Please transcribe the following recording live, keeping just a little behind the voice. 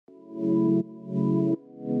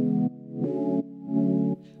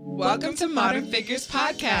Welcome to Modern Figures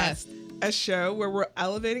Podcast, a show where we're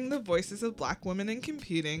elevating the voices of Black women in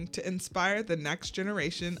computing to inspire the next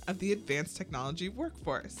generation of the advanced technology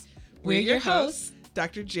workforce. We're your hosts,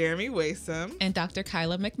 Dr. Jeremy Waysome and Dr.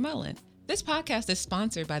 Kyla McMullen. This podcast is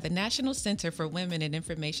sponsored by the National Center for Women in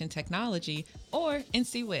Information Technology, or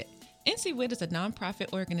NCWIT. NCWIT is a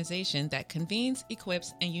nonprofit organization that convenes,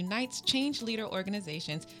 equips, and unites change leader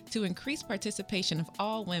organizations to increase participation of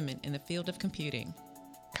all women in the field of computing.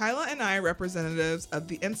 Kyla and I are representatives of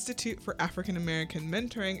the Institute for African American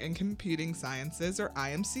Mentoring and Computing Sciences, or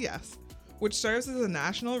IMCS, which serves as a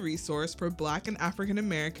national resource for Black and African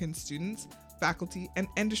American students, faculty, and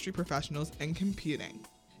industry professionals in computing.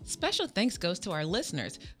 Special thanks goes to our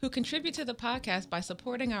listeners who contribute to the podcast by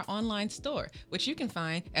supporting our online store, which you can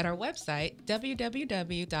find at our website,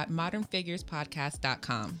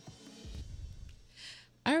 www.modernfigurespodcast.com.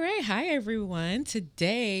 All right. Hi, everyone.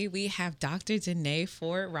 Today we have Dr. Danae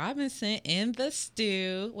Ford Robinson in the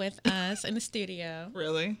stew with us in the studio.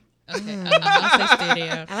 Really? Okay. I'll say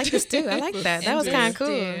studio. I like the stew. I like that. That was kind of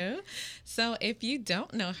cool. So if you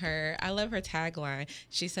don't know her, I love her tagline.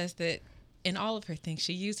 She says that in all of her things,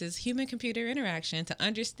 she uses human-computer interaction to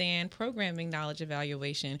understand programming knowledge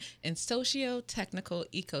evaluation and socio-technical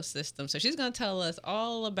ecosystems. So she's going to tell us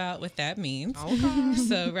all about what that means. Okay.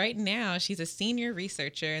 So right now, she's a senior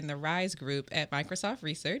researcher in the RISE group at Microsoft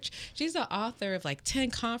Research. She's the author of like 10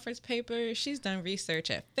 conference papers. She's done research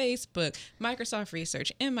at Facebook, Microsoft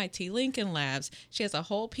Research, MIT, Lincoln Labs. She has a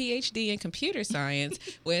whole PhD in computer science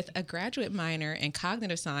with a graduate minor in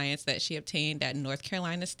cognitive science that she obtained at North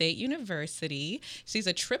Carolina State University. She's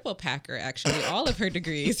a triple packer, actually. All of her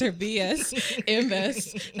degrees are BS,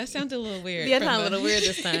 MS. That sounded a little weird. Yeah, not a little weird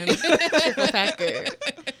this time. Triple packer.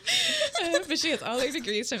 But she has all her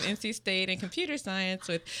degrees from NC State in computer science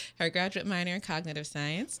with her graduate minor in cognitive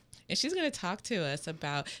science. And she's going to talk to us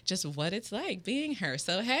about just what it's like being her.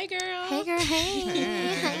 So, hey, girl. Hey, girl.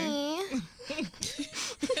 Hey.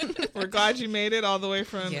 We're glad you made it all the way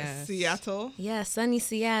from Yes. Seattle. Yeah, sunny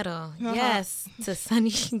Seattle. Yes, to sunny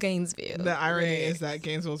Gainesville. The irony Right. is that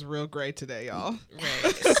Gainesville's real gray today, y'all.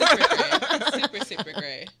 Right. Super great. Super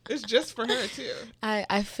great. It's just for her, too.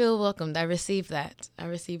 I feel welcomed. I received that. I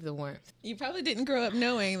received the warmth. You probably didn't grow up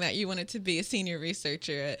knowing that you wanted to be a senior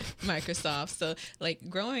researcher at Microsoft. So, like,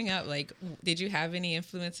 growing up, like, did you have any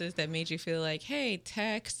influences that made you feel like, hey,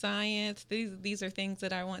 tech, science, these are things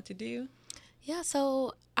that I want to do? Yeah,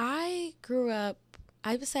 so I grew up,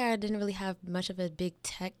 I would say I didn't really have much of a big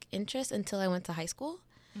tech interest until I went to high school.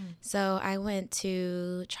 So I went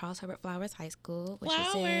to Charles Herbert Flowers High School, which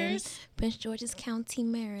is in Prince George's County,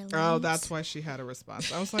 Maryland. Oh, that's why she had a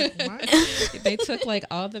response. I was like, what? They took like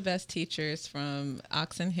all the best teachers from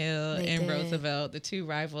Oxon Hill They and did. Roosevelt, the two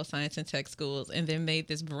rival science and tech schools, and then made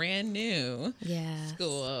this brand new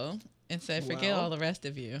school and said, forget Well. all the rest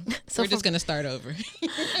of you. So We're just going to start over.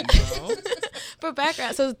 No. For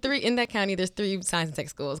background, so in that county, there's 3 science and tech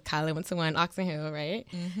schools. Kyla went to one, Oxon Hill, right?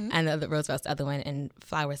 Mm-hmm. And the Roosevelt's the other one, and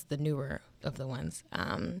Flowers, the newer of the ones.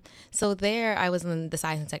 So there, I was in the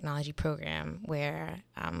science and technology program where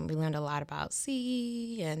we learned a lot about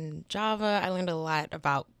C and Java. I learned a lot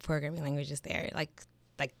about programming languages there, like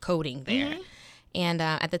coding there. Mm-hmm. And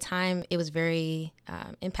at the time, it was very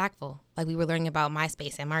impactful. Like, we were learning about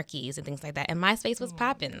MySpace and Marquees and things like that. And MySpace was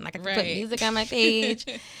popping. Like, I could put Right. music on my page.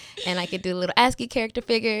 And I could do little ASCII character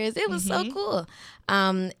figures. It was so cool.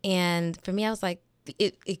 And for me, I was like,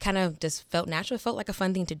 it kind of just felt natural. It felt like a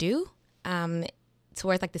fun thing to do.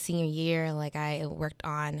 Towards, like, the senior year, like, I worked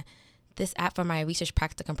on this app for my research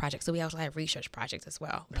practicum project. So we also had research projects as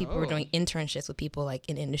well. People were doing internships with people, like,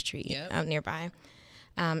 in industry nearby.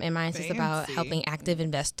 And mine is about Fancy. helping active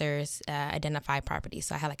investors identify properties.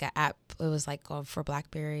 So I had like an app. It was like for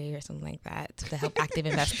BlackBerry or something like that to help active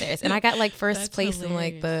investors. And I got like first That's place in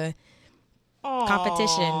like the Aw.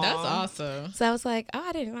 competition. That's awesome. So I was like, oh,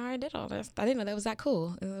 I didn't know I did all this. I didn't know that was that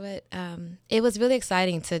cool. But it was really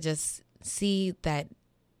exciting to just see that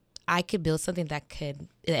I could build something that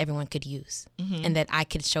everyone could use, and that I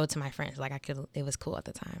could show it to my friends. Like it was cool at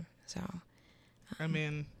the time. So. I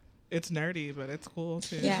mean, it's nerdy, but it's cool,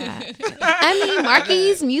 too. Yeah. I mean,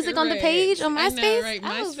 Marquis music on the Right. page on I MySpace. know, right?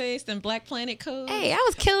 I was- MySpace and Black Planet Code. Hey, I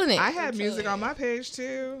was killing it. I had music on my page,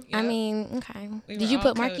 too. I Yep. mean, okay. We Did were you all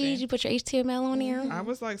put Marquis? coding. Did you put your HTML on there? I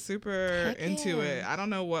was like super Heck into yeah. it. I don't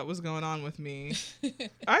know what was going on with me.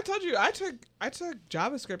 I told you I took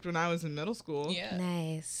JavaScript when I was in middle school. Yeah.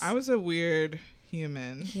 Nice. I was a weird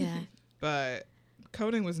human, Yeah. but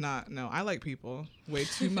coding was not. No, I like people way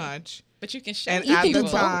too much. But you can show And You at can the do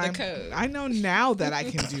both. time, the code. I know now that I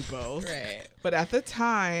can do both. Right. But at the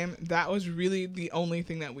time, that was really the only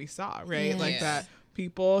thing that we saw, right? Yeah. Like Yeah. that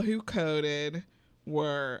people who coded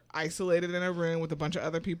were isolated in a room with a bunch of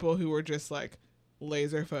other people who were just like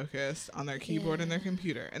laser focused on their keyboard and their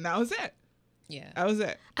computer. And that was it. Yeah. That was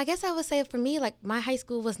it. I guess I would say for me, like my high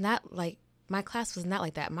school was not like, my class was not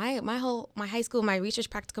like that. My high school, my research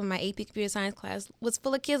practicum, my AP computer science class was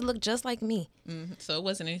full of kids looked just like me. So it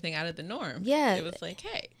wasn't anything out of the norm. Yeah. It was like,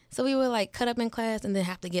 hey. So we would like cut up in class and then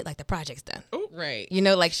have to get like the projects done. Right. You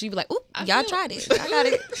know, like she'd be like, "Oop, y'all tried it. I got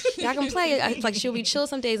it. Y'all can play it." Like she'll be chill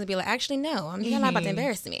some days and be like, "Actually, no, you're not about to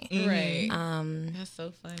embarrass me." Right. That's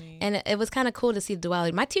so funny. And it was kind of cool to see the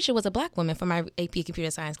duality. My teacher was a black woman for my AP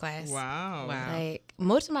computer science class. Wow. Like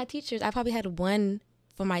most of my teachers, I probably had one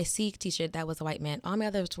for my C teacher that was a white man. All my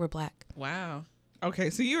others were black. Wow.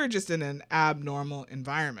 Okay, so you were just in an abnormal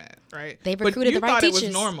environment, right? They But recruited you the right thought teachers. it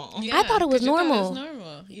was normal. Yeah, I thought it was 'cause you thought normal. it was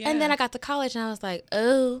normal. Yeah. And then I got to college and I was like,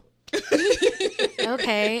 oh,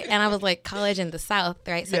 okay. And I was like college in the South,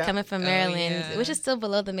 right? So Yeah. coming from Maryland, yeah. which is still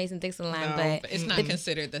below the Mason-Dixon line, No. but But it's not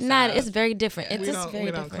considered the not. South. It's very different. It's We just don't, very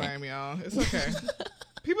we don't different. claim y'all. It's okay.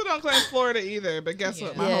 People don't claim Florida either, but guess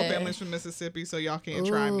what? My whole Yeah. family's from Mississippi, so y'all can't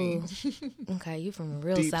try me. Ooh. Okay, you from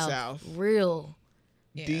real Deep South. South. Real.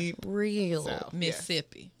 Yeah. Deep Real. South.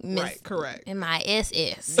 Mississippi. Right, correct.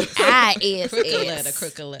 M-I-S-S. I-S-S.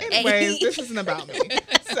 Crooked. Anyways, this isn't about me.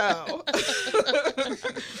 So,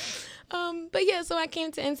 But yeah, so I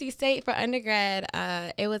came to NC State for undergrad.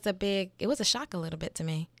 It was a shock a little bit to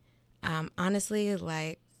me. Honestly,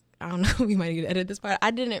 like, I don't know, we might need to edit this part.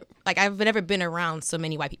 I've never been around so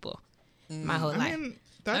many white people my whole I life. mean,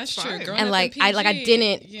 that's That's true, fine. girl. And up like in I PG,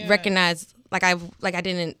 didn't yeah. recognize I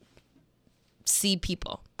didn't see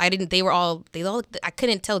people. I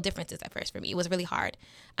couldn't tell differences at first for me. It was really hard.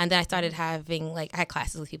 And then I started having I had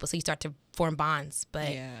classes with people, so you start to form bonds.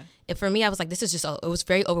 But Yeah. for me, I was like, this is just it was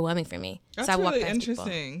very overwhelming for me. That's so I walked really past people.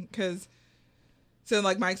 interesting because, so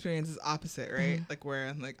like my experience is opposite, right? Mm-hmm. Like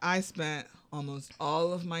where like I spent almost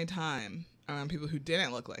all of my time around people who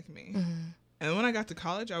didn't look like me, and when I got to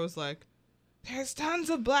college, I was like, there's tons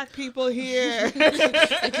of black people here. Like,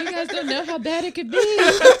 you guys don't know how bad it could be.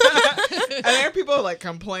 And there are people like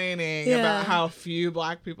complaining Yeah. about how few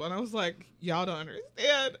black people, and I was like, y'all don't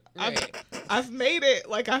understand. Right. I've made it.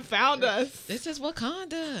 Like I found us. This is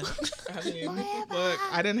Wakanda. I mean, look,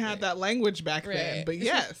 I didn't have that language back then, Right. but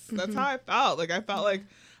yes, that's how I felt. Like I felt like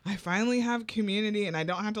I finally have community, and I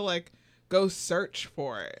don't have to like go search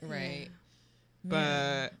for it. Right.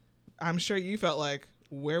 But I'm sure you felt like,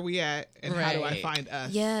 where we at, and how do I Right. find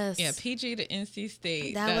us? Yes. Yeah, PG to NC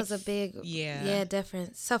State. That was a that's- big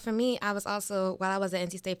difference. So for me, I was also, while I was at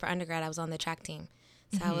NC State for undergrad, I was on the track team.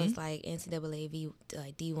 So I was like NCAA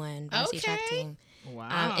D1 varsity track Okay. team.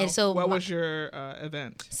 Wow. and so what my- was your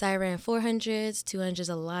event? So I ran 400s, 200s,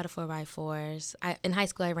 a lot of 4x4s. In high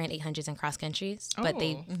school, I ran 800s and cross countries, but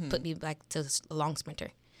they Oh. put me back to a long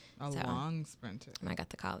sprinter A long sprinter. when I got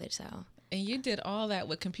to college. So And you did all that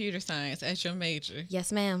with computer science as your major.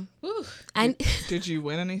 yes, ma'am. Whew. I Did you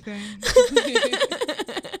win anything?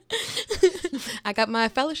 I got my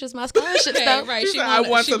fellowships, my scholarships Okay, though. right. She said, "I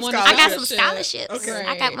want some I got some scholarships." scholarships. Okay.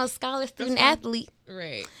 I got my scholar student athlete.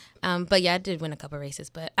 Right. But yeah, I did win a couple races.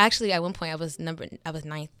 But actually, at one point, I was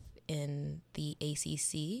ninth in the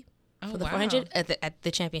ACC Oh, for the wow. 400 at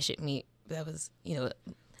the championship meet. That was,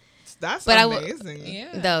 That's But amazing.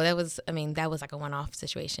 Yeah. though that was like a one-off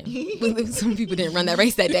situation. Some people didn't run that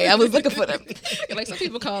race that day. I was looking for them. Like some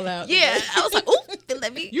people call out. Yeah, I was like, oh,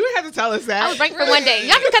 let me. You had to tell us that. I was ranked for one day.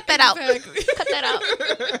 Y'all can cut that out. Exactly. Cut that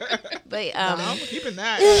out. But I'm keeping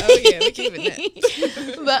that. Oh yeah, we're keeping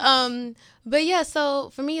that. but yeah, so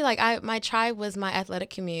for me, like my tribe was my athletic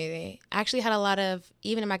community. I actually had a lot of,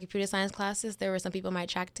 even in my computer science classes, there were some people in my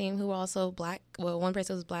track team who were also black. Well, one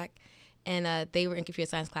person was black, and they were in computer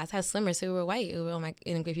science class. I had swimmers who were white who were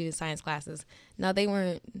in computer science classes. Now they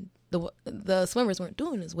weren't, the swimmers weren't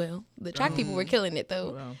doing as well. The track people were killing it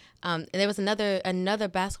though. Wow. And there was another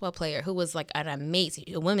basketball player who was like an amazing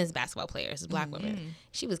women's basketball player. This is a black woman.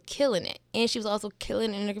 She was killing it, and she was also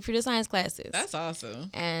killing it in the computer science classes. That's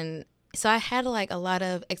awesome. And so I had like a lot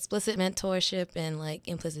of explicit mentorship and like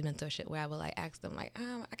implicit mentorship where I would like ask them like,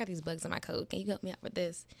 I got these bugs in my code. Can you help me out with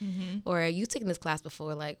this? Or you taken this class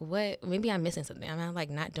before? Like what? Maybe I'm missing something. I'm like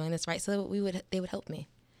not doing this right. So they would help me.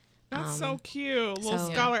 That's so cute. Little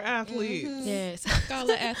so- scholar athlete. Yes.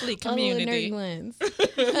 Scholar athlete All the community. nerdy ones.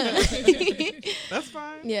 That's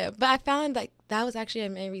fine. Yeah, but I found like that was actually a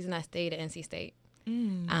main reason I stayed at NC State.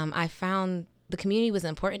 I found the community was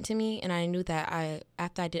important to me, and I knew that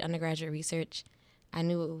after I did undergraduate research, I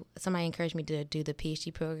knew somebody encouraged me to do the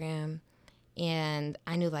PhD program, and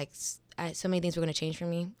I knew like so many things were going to change for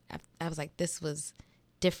me. I was like, this was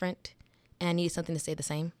different, and I needed something to stay the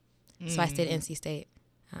same, so I stayed at NC State.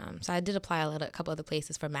 So I did apply a couple other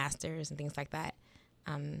places for masters and things like that,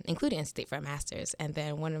 including NC State for a master's. And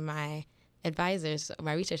then one of my advisors,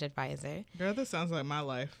 my research advisor, Girl, this sounds like my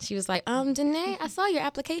life. she was like, Danae, I saw your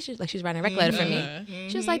application. Like, she was writing a rec letter for me.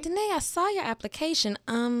 She was like, Danae, I saw your application.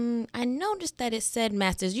 I noticed that it said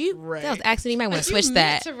master's. That was accident. You might want to switch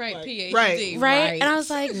that. To write PhD. Right. And I was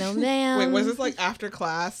like, no, ma'am. Wait, was this like after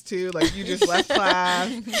class too? Like you just left class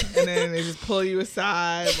and then they just pull you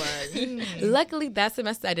aside? Like, Luckily, that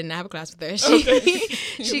semester I didn't have a class with her.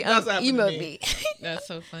 She That's happened to emailed me. me. That's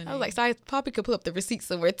so funny. I was like, so I probably could pull up the receipt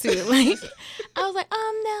somewhere too. Like, I was like,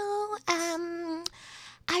 no,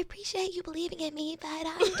 I appreciate you believing in me, but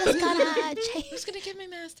I'm just gonna change. I'm just gonna get my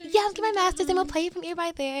master's. Yeah, I'm getting my master's and we'll play it from here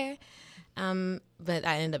by there. But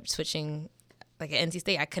I ended up switching. Like at NC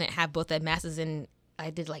State, I couldn't have both a master's in. I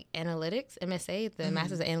did like analytics, MSA, the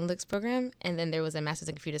master's in analytics program, and then there was a master's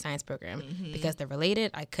in computer science program. Because they're related,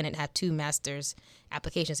 I couldn't have two master's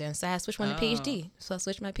applications in, so I switched one to PhD. So I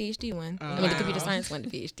switched my PhD one. I mean, the computer science one to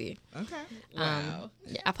PhD. okay. Wow.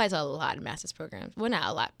 Yeah, I applied to a lot of master's programs. Well, not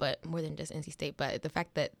a lot, but more than just NC State. But the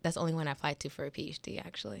fact that that's the only one I applied to for a PhD,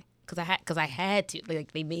 actually. Because I had to.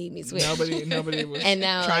 Like, they made me switch. Nobody was And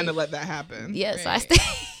now, trying to let that happen. Yeah, so I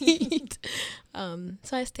stayed.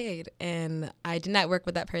 So I stayed, and I did not work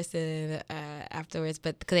with that person afterwards,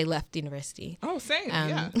 but because they left university. Oh, same.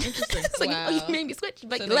 Yeah, interesting. It's like, Wow. oh, you made me switch,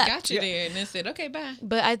 but So you they left. got you there and then said, okay, bye.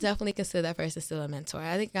 But I definitely consider that person still a mentor.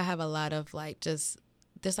 I think I have a lot of like there's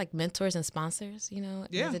like mentors and sponsors. You know,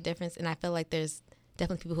 Yeah. there's a difference, and I feel like there's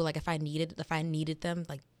definitely people who like if I needed them,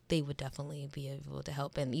 like they would definitely be able to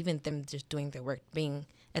help, and even them just doing their work, being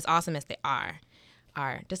as awesome as they are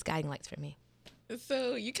just guiding lights for me.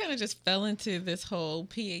 So you kind of just fell into this whole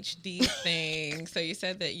PhD thing. So you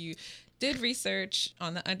said that you did research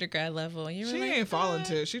on the undergrad level. And you were She like, ain't fall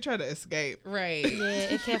into it. She tried to escape. Right. Yeah,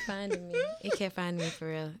 it kept finding me. It kept finding me for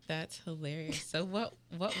real. That's hilarious. So what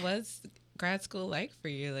was grad school like for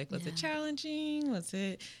you? Like, was it challenging? Was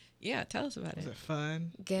it? Yeah, tell us about Was it. it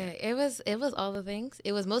fun? Good. It was all the things.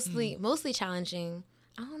 It was mostly challenging.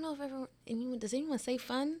 I don't know if does anyone say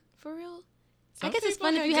fun for real? Some I guess it's people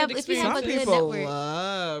fun had if you have good a good Some people network.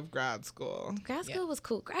 love grad school. Grad school was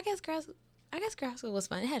cool. I guess grad school was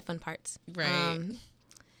fun. It had fun parts. Right.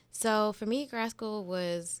 So for me, grad school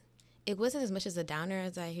it wasn't as much as a downer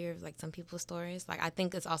as I hear of like some people's stories. Like I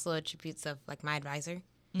think it's also attributes of like my advisor.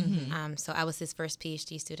 So I was his first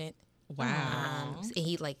PhD student. Wow. And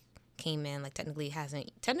he like came in like technically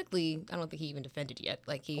I don't think he even defended yet.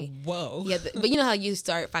 Like he Whoa. yeah, but you know how you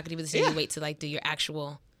start faculty position, you wait to like do your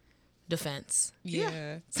actual defense.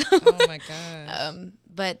 Yeah. Oh my gosh.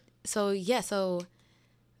 But so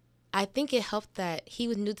I think it helped that he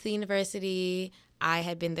was new to the university. I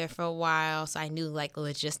had been there for a while, so I knew like who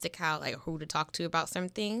to talk to about some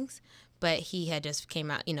things. But he had just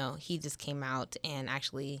came out, he just came out and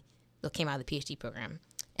actually came out of the PhD program.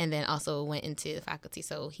 And then also went into the faculty.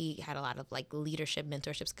 So he had a lot of like leadership,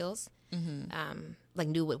 mentorship skills. Like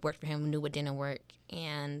knew what worked for him, knew what didn't work.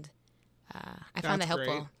 And I found that That's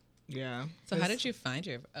helpful. great. Yeah. So how did you find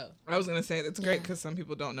your? Oh, I was gonna say it's great because some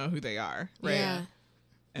people don't know who they are, right? Yeah.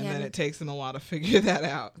 And Yeah. then it takes them a while to figure that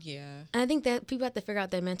out. yeah. And I think that people have to figure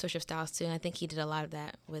out their mentorship styles too. And I think he did a lot of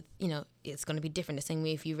that with, it's going to be different. The same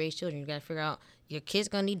way if you raise children, you got to figure out your kids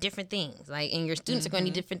going to need different things. Like, and your students are going to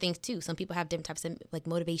need different things too. Some people have different types of like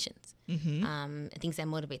motivations, things that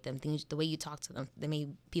motivate them. Things, the way you talk to them.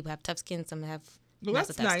 People have tough skin. Some have. Well, not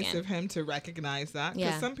that's so tough nice skin. of him to recognize that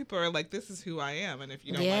because Yeah. some people are like, "This is who I am," and if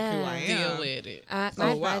you don't like Yeah. who I am, Deal with it. My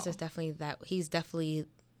Oh, wow. advisor's definitely that. He's definitely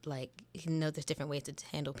like he knows there's different ways to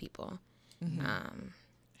handle people.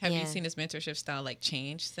 Have Yeah. you seen his mentorship style like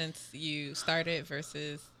change since you started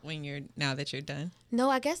versus now that you're done? No,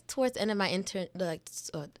 I guess towards the end of my internship,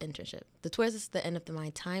 towards the end of my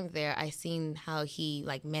time there, I seen how he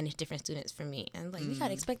like managed different students for me, and like we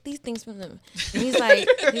gotta expect these things from them. And he's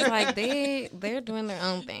like they're doing their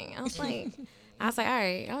own thing. I was like, all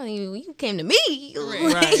right, you came to me,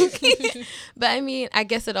 Right. But I mean, I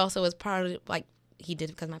guess it also was part of like. He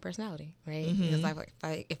did it because of my personality, right? It's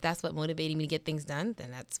like if that's what motivated me to get things done,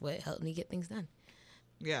 then that's what helped me get things done.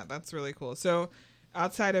 Yeah, that's really cool. So,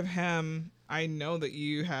 outside of him, I know that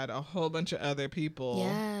you had a whole bunch of other people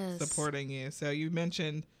Yes. supporting you. So you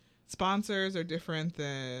mentioned sponsors are different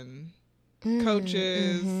than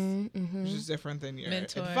coaches, which is different than your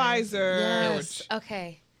Mentors. advisor. Yes.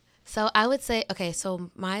 Okay. So I would say,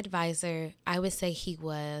 so my advisor, I would say he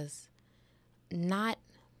was not,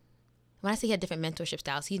 when I say he had different mentorship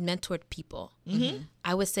styles, he mentored people.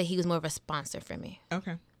 I would say he was more of a sponsor for me.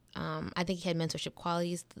 Okay. I think he had mentorship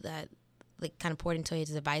qualities that like kind of poured into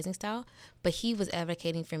his advising style, but he was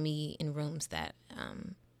advocating for me in rooms that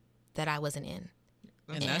that I wasn't in.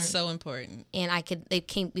 And that's so important. And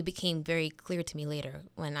it became very clear to me later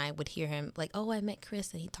when I would hear him like, oh, I met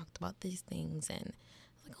Chris and he talked about these things. And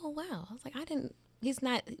I was like, oh, wow. I was like,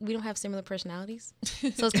 we don't have similar personalities.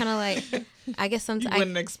 So it's kind of like, I guess sometimes. You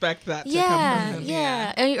wouldn't expect that to come from him.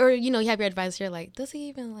 Yeah. Or, you have your advisor like, does he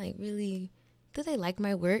even like really, do they like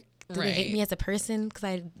my work? Do they hate me as a person because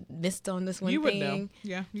I missed on this one thing? You would know.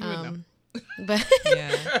 Yeah, you would know. But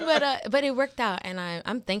but it worked out, and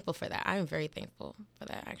I'm thankful for that. I'm very thankful for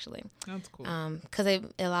that, actually. That's cool. Because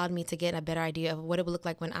it allowed me to get a better idea of what it would look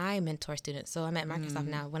like when I mentor students. So I'm at Microsoft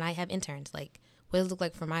now. When I have interns, like what does it look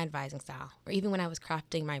like for my advising style, or even when I was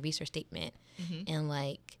crafting my research statement and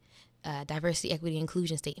like diversity, equity,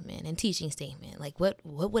 inclusion statement and teaching statement. Like what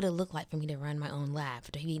would it look like for me to run my own lab,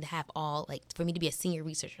 for me to have for me to be a senior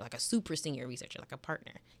researcher, like a super senior researcher, like a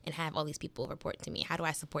partner, and have all these people report to me? How do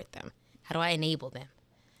I support them? How do I enable them?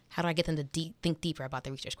 How do I get them to think deeper about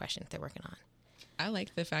the research questions they're working on? I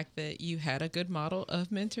like the fact that you had a good model of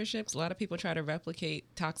mentorships. A lot of people try to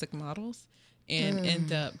replicate toxic models and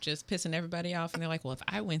end up just pissing everybody off. And they're like, well, if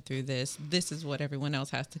I went through this is what everyone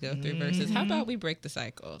else has to go through. Versus, how about we break the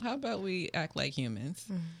cycle? How about we act like humans?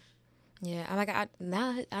 Yeah, I'm like, I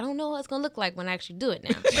don't know what it's going to look like when I actually do it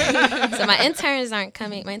now. So my interns not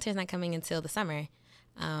coming until the summer.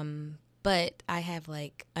 But I have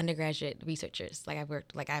like undergraduate researchers, like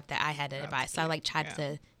that I had to advise. So I like tried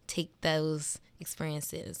to take those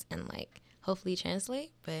experiences and like hopefully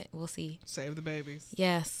translate, but we'll see. Save the babies.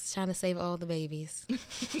 Yes, trying to save all the babies.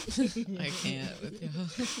 I can't with you.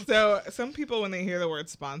 So some people, when they hear the word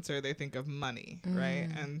sponsor, they think of money, right?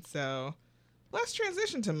 And so let's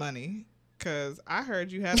transition to money, because I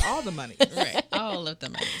heard you had all the money. Right, all of the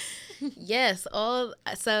money. Yes, all.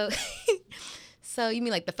 So you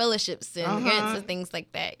mean like the fellowships and grants and things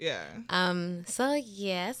like that? Yeah. So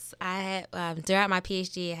yes, I had throughout my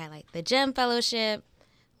PhD, I had like the GEM Fellowship.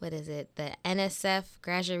 What is it? The NSF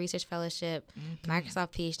Graduate Research Fellowship,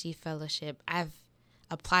 Microsoft PhD Fellowship. I've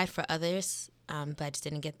applied for others, but I just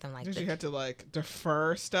didn't get them. Did you have to like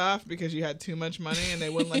defer stuff because you had too much money and they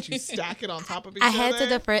wouldn't let you stack it on top of each other? I had to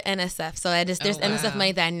defer NSF, so there's NSF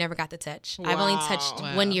money that I never got to touch. Wow. I've only touched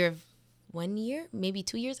 1 year, maybe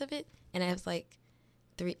 2 years of it, and I was like.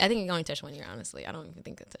 I think I only touched 1 year, honestly. I don't even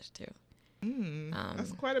think I touched 2.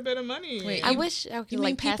 That's quite a bit of money. Wait, I wish I could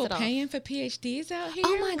like pass it off. People paying for PhDs out here?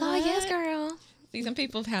 Oh my God, yes, girl. See, some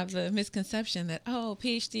people have the misconception that,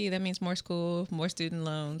 PhD, that means more school, more student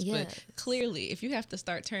loans. Yes. But clearly, if you have to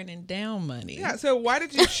start turning down money. Yeah, so why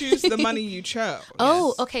did you choose the money you chose?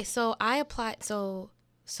 Oh, okay. So I applied. So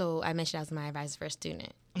I mentioned I was my advisor's first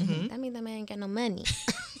student. That means that man ain't got no money.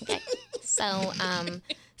 Okay.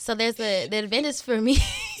 So there's the advantage for me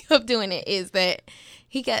of doing it is that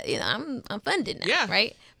he got, I'm funded now,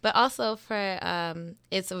 right? But also for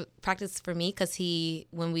it's a practice for me because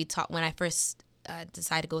when I first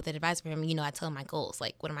decided to go with an advisor for him, I tell him my goals,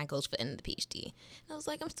 like what are my goals for the end of the PhD? And I was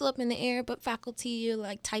like, I'm still up in the air, but faculty,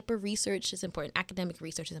 like type of research is important. Academic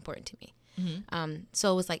research is important to me.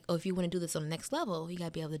 So it was like, if you want to do this on the next level, you got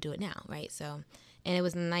to be able to do it now, right? So, and it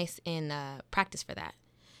was nice in practice for that.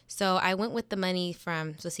 So I went with the money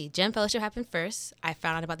from, GEM Fellowship happened first. I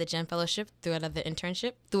found out about the GEM Fellowship through an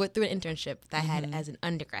internship that I had as an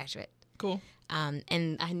undergraduate. Cool.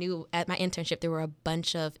 And I knew at my internship there were a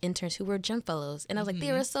bunch of interns who were GEM Fellows. And I was like,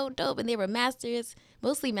 they were so dope. And they were masters,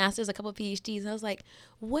 mostly masters, a couple of PhDs. And I was like,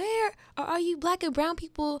 where are you Black and brown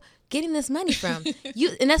people getting this money from?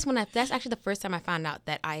 And that's actually the first time I found out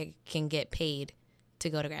that I can get paid to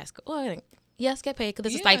go to grad school. Well, yes, get paid because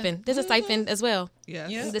there's a stipend. There's a stipend as well.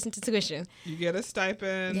 Yes. You listen to tuition. You get a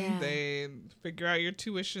stipend. Yeah. They figure out your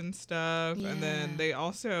tuition stuff. Yeah. And then they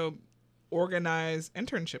also organize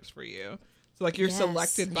internships for you. So, like, you're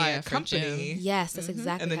selected by a company. Yes, that's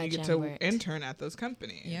exactly and then how you get GEM to worked. intern at those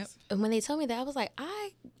companies. Yep. And when they told me that, I was like,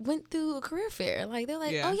 I went through a career fair. Like, they're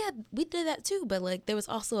like, oh, yeah, we did that too. But, like, there was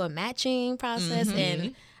also a matching process.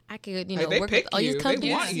 And I could, work with all these companies.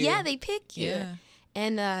 They want you. Yeah, they pick you. Yeah.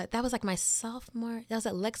 And that was like my sophomore. That was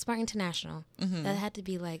at Lexmark International. That had to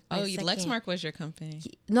be like. Lexmark was your company.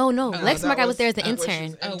 No. Lexmark, I was there as an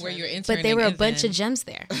intern. Where you're interning. But there were a bunch of GEMs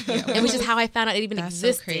there. It was just how I found out it even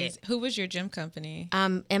existed. So crazy. Who was your GEM company?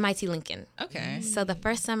 MIT Lincoln. Okay. So the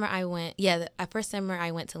first summer I went,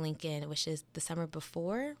 to Lincoln, which is the summer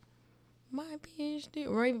before my PhD,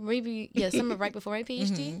 or maybe summer right before my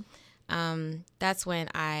PhD. That's when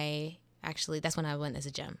I went as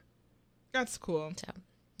a GEM. That's cool. So,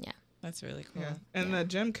 yeah. That's really cool. Yeah. And the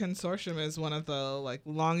GEM Consortium is one of the like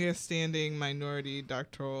longest standing minority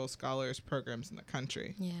doctoral scholars programs in the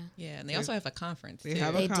country. Yeah. Yeah, and they also have a conference, They too.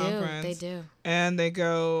 have a They conference. do. They do. And they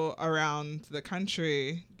go around the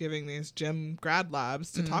country giving these GEM grad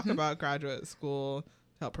labs to talk about graduate school, to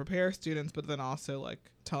help prepare students, but then also like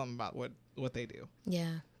tell them about what they do.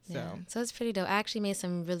 Yeah. So. Yeah. So it's pretty dope. I actually made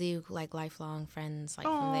some really like lifelong friends like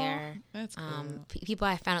from there. That's cool. People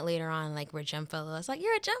I found out later on like were GEM fellows. Like,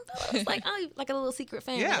 you're a GEM fellow? It's like, oh, like a little secret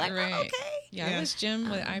fan. Yeah. Like, Right. oh, okay. Yeah, I was GEM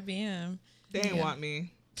with IBM. They didn't want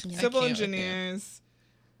me. Yeah. Civil I can't with engineers,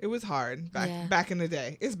 it was hard Yeah. back in the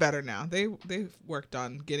day. It's better now. They've worked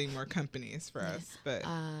on getting more companies for us, but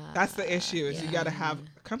that's the issue is you got to have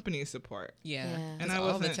company support. Yeah. Yeah. And 'Cause I all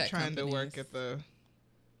the wasn't tech trying to work companies- at the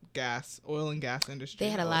oil and gas industry.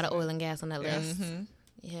 They had a lot of oil and gas on that Yeah. list. Mhm.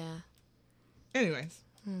 Yeah. Anyways,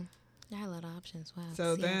 I had a lot of options. Wow.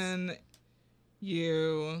 so Yes. then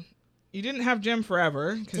you didn't have GEM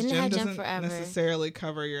forever because Didn't GEM have GEM doesn't forever. necessarily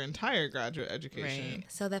cover your entire graduate education. Right.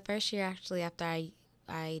 So that first year, actually, after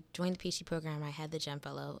I joined the PhD program, I had the GEM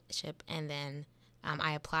fellowship, and then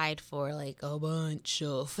I applied for like a bunch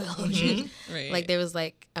of fellowships. Right. Like there was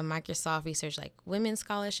like a Microsoft Research like women's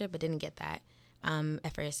scholarship, but didn't get that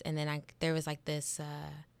at first. And then there was like this.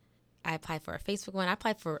 I applied for a Facebook one. I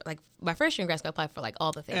applied for like my first year in grad school. I applied for like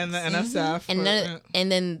all the things. And the NSF.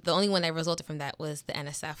 And then the only one that resulted from that was the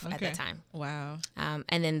NSF at Okay. that time. Wow.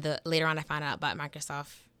 And then later on, I found out about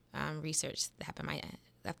Microsoft Research that happened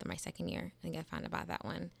after my second year. I think I found about that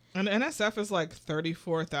one. And NSF is like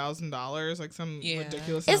 $34,000, like some Yeah.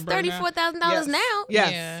 ridiculous It's number now. $34,000 now.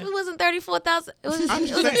 Yes. Yeah. It wasn't 34,000. It was I'm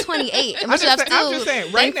just like saying. 28. I'm Which just I'm saying,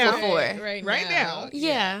 still right thankful now. for. Right now.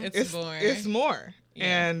 Yeah. It's more. It's more.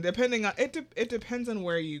 Yeah. And depending on it depends on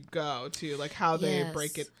where you go too, like how they Yes.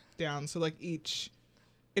 break it down. So like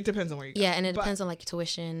it depends on where you go. Yeah, and it But depends on like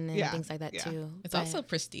tuition and Yeah, things like that yeah. too. It's But- also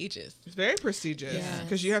prestigious. It's very prestigious Yes.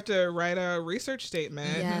 because you have to write a research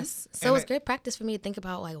statement. Yes. So And it's good practice for me to think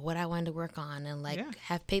about like what I wanted to work on and like Yeah.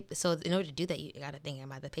 have paper. So in order to do that, you got to think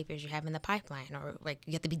about the papers you have in the pipeline, or like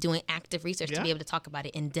you have to be doing active research to Yeah. be able to talk about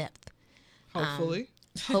it in depth. Hopefully.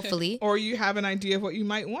 Hopefully. Or you have an idea of what you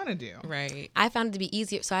might want to do. Right. I found it to be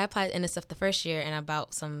easier. So I applied NSF the first year and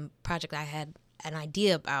about some project I had an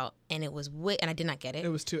idea about, and it was and I did not get it. It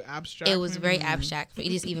was too abstract. It was maybe? very abstract for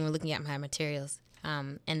just even looking at my materials.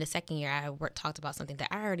 And the second year, I talked about something that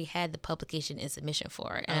I already had the publication and submission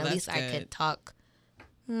for, and at that's least I good. could talk.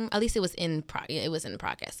 At least it was in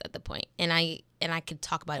progress at the point, and I could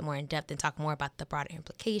talk about it more in depth and talk more about the broader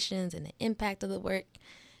implications and the impact of the work.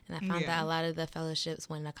 And I found Yeah. that a lot of the fellowships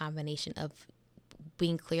went in a combination of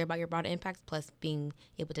being clear about your broader impacts plus being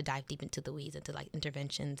able to dive deep into the weeds, into like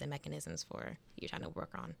interventions and mechanisms for you're trying to work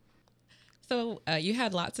on. So you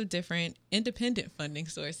had lots of different independent funding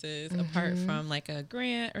sources apart from like a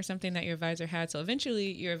grant or something that your advisor had. So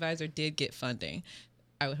eventually your advisor did get funding,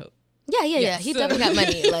 I would hope. Yeah. Yes. He definitely got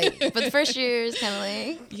money. Like, but the first year is kind of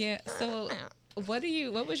like. Yeah. So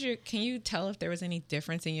can you tell if there was any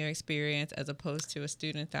difference in your experience as opposed to a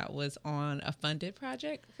student that was on a funded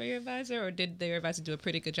project for your advisor, or did their advisor do a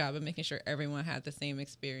pretty good job of making sure everyone had the same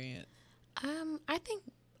experience? I think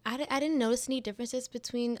I didn't notice any differences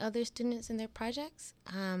between other students and their projects.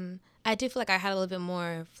 I do feel like I had a little bit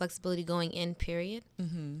more flexibility going in, period.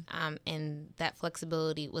 And that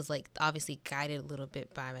flexibility was like obviously guided a little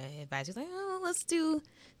bit by my advisors. Like, oh, let's do,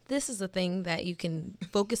 this is a thing that you can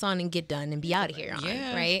focus on and get done and be out of here on,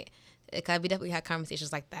 Yeah. right? Because we definitely had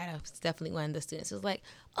conversations like that. I was definitely one of the students who was like,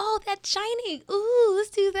 oh, that's shiny. Ooh, let's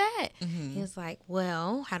do that. He was like,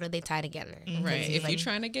 well, how do they tie together? Right. He's If like, you're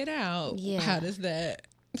trying to get out, Yeah. how does that?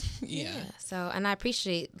 Yeah. So, and I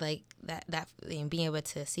appreciate like that and being able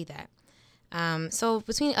to see that. So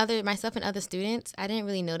between myself and other students, I didn't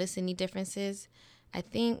really notice any differences. I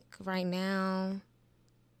think right now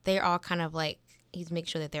they're all kind of like, he's make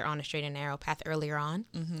sure that they're on a straight and narrow path earlier on.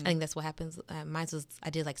 I think that's what happens. Mine was, I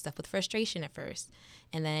did like stuff with frustration at first,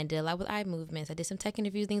 and then I did a lot with eye movements. I did some tech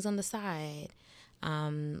interview things on the side.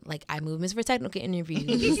 Like eye movements for technical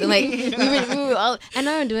interviews. And like we were all, and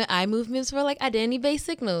now I'm doing eye movements for like identity-based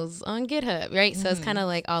signals on GitHub, right? So it's kind of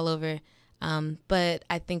like all over. But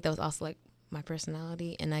I think that was also like my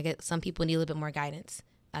personality, and I get some people need a little bit more guidance.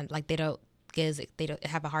 Like they don't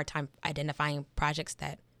have a hard time identifying projects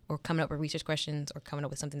that, or coming up with research questions, or coming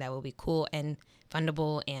up with something that will be cool and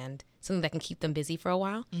fundable and something that can keep them busy for a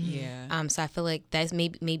while. Yeah. So I feel like that's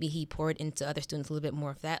maybe he poured into other students a little bit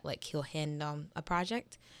more of that. Like he'll hand a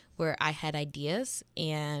project where I had ideas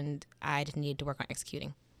and I just needed to work on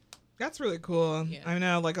executing. That's really cool. Yeah. I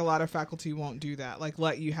know like a lot of faculty won't do that, like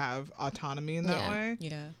let you have autonomy in that Yeah. way.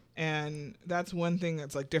 Yeah. And that's one thing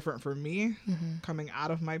that's like different for me coming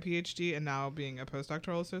out of my PhD and now being a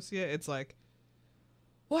postdoctoral associate. It's like,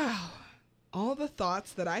 wow, all the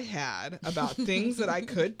thoughts that I had about things that I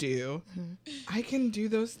could do, I can do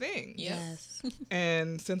those things. Yes.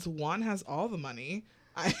 And since one has all the money,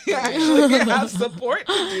 I actually have support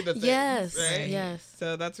to do the things. Yes. Right? Yes.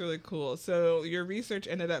 So that's really cool. So your research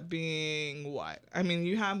ended up being what? I mean,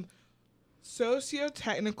 you have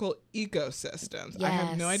socio-technical ecosystems. I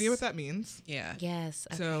have no idea what that means. Yeah. Yes.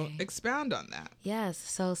 Okay. So expound on that. Yes.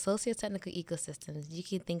 So socio-technical ecosystems, you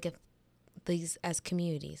can think of these as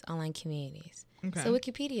communities, online communities. Okay. So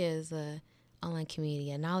Wikipedia is a online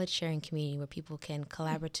community, a knowledge sharing community where people can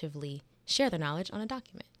collaboratively share their knowledge on a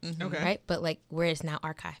document. Okay. Right? But like where it's now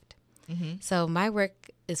archived. So my work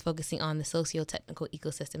is focusing on the socio-technical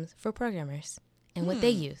ecosystems for programmers and what they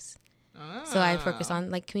use. So I focus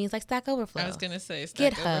on like communities like Stack Overflow. I was gonna say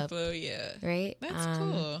Stack GitHub. Overflow, yeah. Right? That's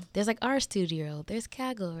cool. There's like RStudio, there's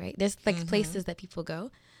Kaggle, right? There's like places that people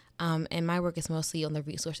go. And my work is mostly on the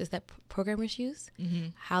resources that programmers use,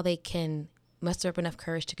 how they can muster up enough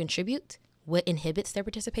courage to contribute, what inhibits their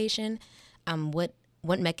participation, what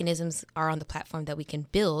mechanisms are on the platform that we can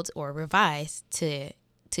build or revise to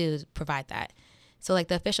provide that. So like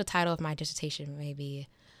the official title of my dissertation may be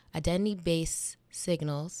Identity-Based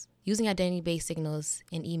Signals, using identity-based signals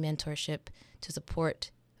in e-mentorship to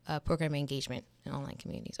support programming engagement in online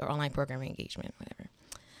communities or online programming engagement, whatever.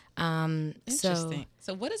 Interesting.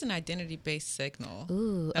 So what is an identity-based signal?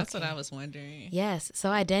 Ooh, That's okay. what I was wondering. Yes.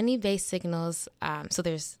 So identity-based signals, so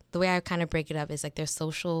there's, the way I kind of break it up is like there's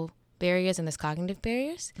social barriers and there's cognitive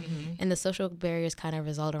barriers. And the social barriers kind of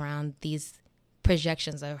result around these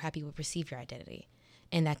projections of how people perceive your identity.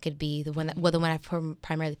 And that could be the one that, well, the one I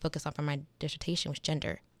primarily focused on for my dissertation was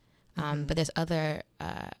gender. But there's other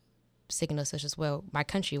signals such as, well, my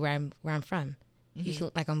country, where I'm from. You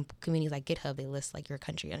can, like on communities like GitHub, they list like your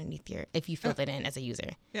country underneath your, if you filled it in as a user.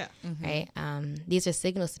 Yeah. Right? These are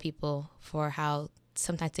signals to people for how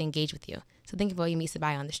sometimes to engage with you. So think about you meet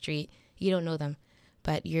somebody on the street, you don't know them,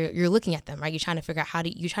 but you're looking at them, right? You're trying to figure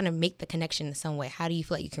out you're trying to make the connection in some way. How do you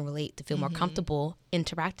feel like you can relate to feel more comfortable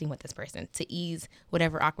interacting with this person to ease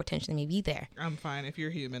whatever awkward tension may be there? I'm fine. If you're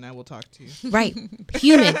human, I will talk to you. Right.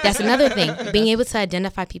 Human. That's another thing. Being able to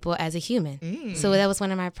identify people as a human. So that was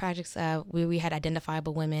one of my projects. We had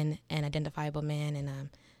identifiable women and identifiable men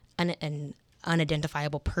and an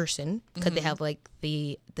unidentifiable person because they have like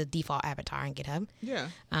the default avatar in GitHub. Yeah.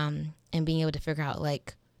 And being able to figure out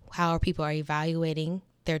like how people are evaluating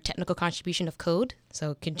their technical contribution of code,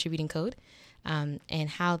 so contributing code, and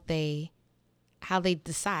how they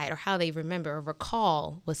decide or how they remember or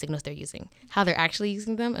recall what signals they're using, how they're actually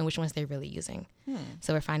using them, and which ones they're really using.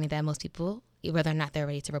 So we're finding that most people, whether or not they're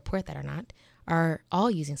ready to report that or not, are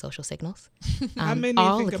all using social signals. That made me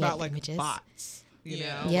all think looking at about like images. bots. You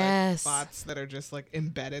Yeah. know, Yes. like bots that are just like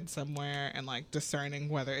embedded somewhere and like discerning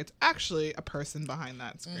whether it's actually a person behind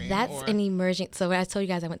that screen. That's or, an emerging. So when I told you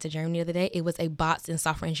guys I went to Germany the other day, it was a bots in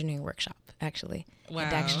software engineering workshop actually. Wow.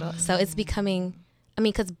 At Dijkstra. So it's becoming. I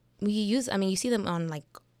mean, because you see them on like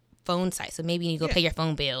phone sites. So maybe you go pay your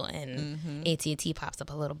phone bill and AT&T pops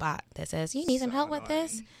up a little bot that says you need some help with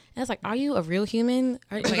this. And it's like, are you a real human?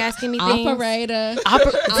 Are you asking me things? Operator.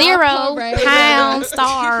 Zero Operator. pound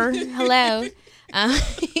star. Hello.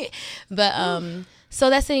 So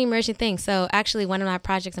that's an emerging thing. So actually, one of my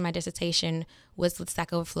projects in my dissertation was with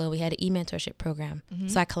Stack Overflow. We had an e-mentorship program.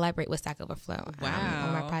 So I collaborate with Stack Overflow on my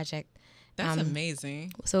Wow. project. That's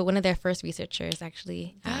amazing. So one of their first researchers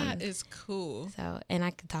actually. That is cool. So, and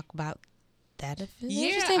I could talk about that if it's Yeah,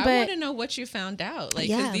 interesting. I But want to know what you found out. Like,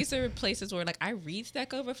 'cause Yeah. these are places where, like, I read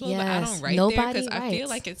Stack Overflow, but I Yes, don't write there nobody because I feel writes.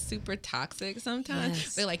 like it's super toxic sometimes.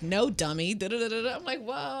 Yes. They're like, no, dummy. Da-da-da-da-da. I'm like,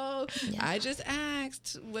 whoa, Yeah. I just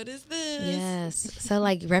asked, what is this? yes. So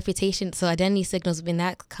like reputation. So identity signals in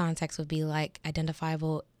that context would be like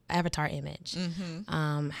identifiable avatar image,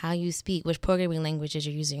 how you speak, which programming languages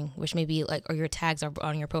you're using, which may be like, or your tags are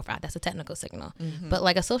on your profile. That's a technical signal. But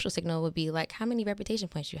like a social signal would be like how many reputation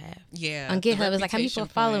points you have. Yeah. On the GitHub, it's like how many people are reputation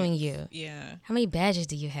following points. you. Yeah. How many badges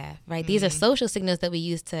do you have? Right. These are social signals that we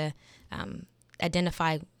use to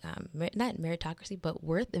identify not meritocracy but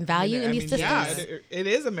worth and value in these systems. yeah, it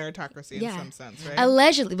is a meritocracy in Yeah. some sense, right?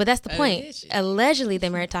 Allegedly, but that's the point. Allegedly. Allegedly,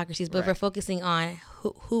 they're meritocracies, but if we're Right. focusing on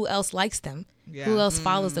who else likes them, Yeah. who else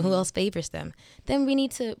follows them, who else favors them. Then we need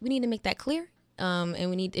to make that clear. And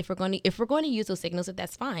we need if we're going to use those signals, if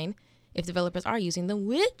that's fine, if developers are using them,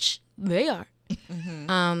 which they are,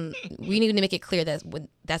 we need to make it clear that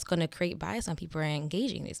that's going to create bias on people who are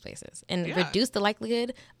engaging in these places and Yeah. reduce the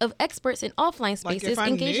likelihood of experts in offline Like spaces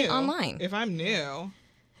engaging online. If I'm new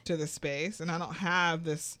to the space and I don't have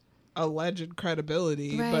this alleged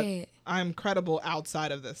credibility, Right. but I'm credible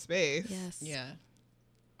outside of this space. Yes. Yeah.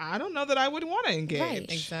 I don't know that I would want to engage.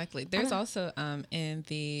 Right. Exactly. There's also in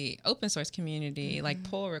the open source community like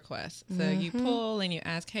pull requests. So you pull and you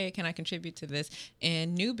ask, "Hey, can I contribute to this?"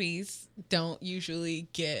 And newbies don't usually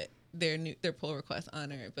get their pull request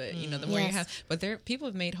honored, but you know, the more you have, but people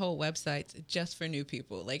have made whole websites just for new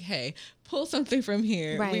people. Like, "Hey, pull something from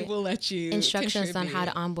here. Right. We will let you Instructions on contribute." how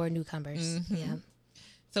to onboard newcomers. Yeah.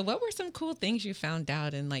 So what were some cool things you found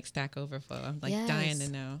out in like Stack Overflow? I'm like dying to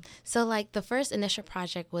know. So like the first initial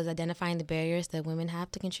project was identifying the barriers that women have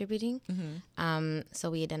to contributing. So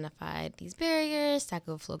we identified these barriers. Stack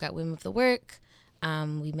Overflow got women with the work.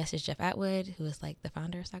 We messaged Jeff Atwood, who is like the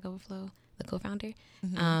founder of Stack Overflow, the co-founder.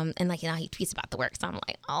 And like, you know, he tweets about the work. So I'm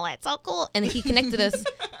like, oh, that's so cool. And he connected us.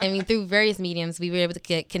 I mean, through various mediums, we were able to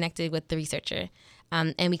get connected with the researcher.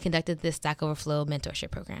 And we conducted this Stack Overflow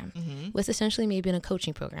mentorship program, which essentially maybe in a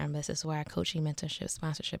coaching program. This is where our coaching mentorship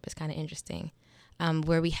sponsorship is kind of interesting,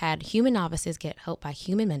 where we had human novices get help by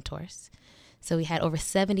human mentors. So we had over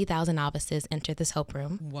 70,000 novices enter this help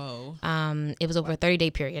room. Whoa. It was over a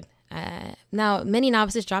 30-day period. Now, many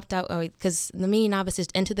novices dropped out because the many novices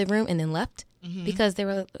entered the room and then left because they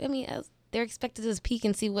were, they're expected to peek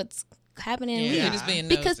and see what's happening and leave. Just being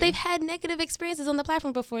Because nosy. they've had negative experiences on the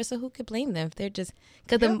platform before, so who could blame them if they're just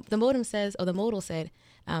because the modem says, or the modal said,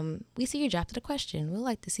 we see you drafted a question, we'd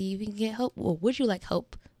like to see if you can get help, or would you like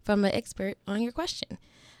help from an expert on your question,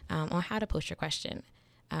 on how to post your question.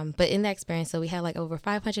 But in that experience, so we had like over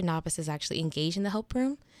 500 novices actually engage in the help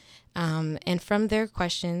room, and from their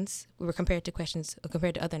questions, we were compared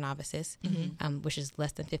to other novices, which is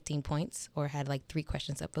less than 15 points, or had like 3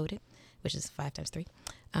 questions upvoted, which is 5 times 3.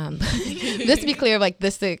 Just to be clear, like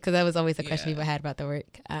this, because that was always a question people had about the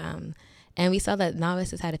work. And we saw that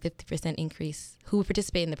novices had a 50% increase, who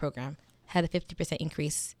participated in the program, had a 50%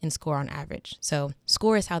 increase in score on average. So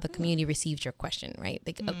score is how the community receives your question, right?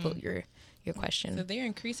 They can upvote your question. So they're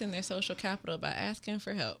increasing their social capital by asking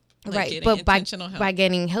for help. Like Right, but help. by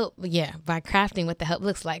getting help, by crafting what the help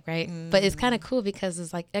looks like, right? But it's kind of cool because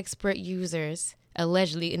it's like expert users,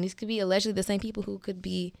 allegedly, and these could be allegedly the same people who could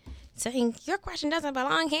be saying, your question doesn't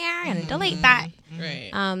belong here, and delete that.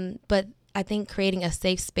 Right. But I think creating a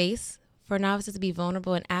safe space for novices to be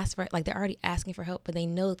vulnerable and ask for, like they're already asking for help, but they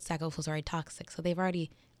know Stack Overflow is already toxic. So they've already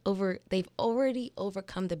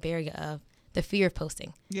overcome the barrier of the fear of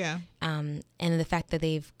posting. Yeah. And the fact that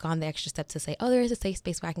they've gone the extra step to say, oh, there is a safe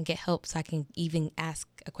space where I can get help, so I can even ask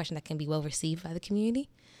a question that can be well received by the community.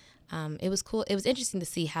 It was cool. It was interesting to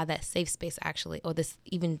see how that safe space actually, or this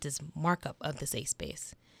markup of the safe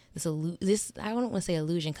space, this I don't want to say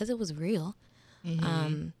illusion because it was real,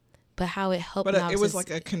 but how it helped. But it was like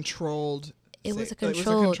a controlled. It was a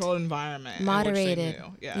controlled environment, moderated.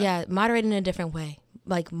 In which they knew. Moderated in a different way,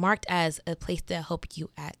 like marked as a place to help you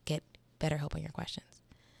get better help on your questions.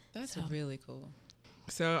 That's really cool.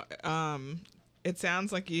 So, it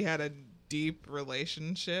sounds like you had a deep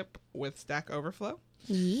relationship with Stack Overflow.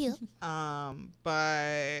 Yeah.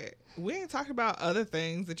 But we ain't talking about other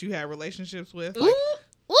things that you had relationships with,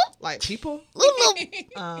 like people.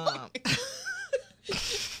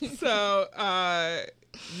 So,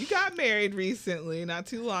 you got married recently, not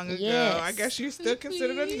too long ago. Yes. I guess you're still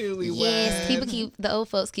considered a newlywed. Yes, the old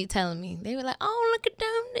folks keep telling me. They were like, oh, look at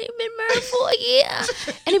them. They've been married for a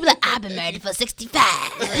year. And they be like, I've been married for 65.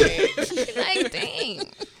 Right. Like,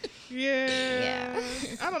 dang. Yeah.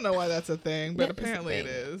 I don't know why that's a thing, but That is a apparently it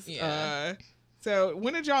thing. is. Yeah. So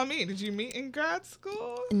when did y'all meet? Did you meet in grad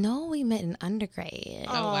school? No, we met in undergrad.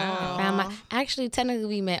 Oh, wow. Actually, technically,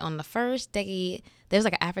 we met on the first day. There was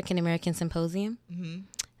like an African American symposium.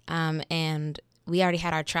 And we already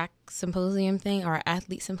had our track symposium thing, our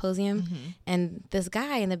athlete symposium. And this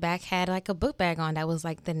guy in the back had like a book bag on that was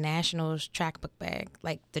like the Nationals track book bag,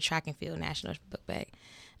 like the track and field Nationals book bag.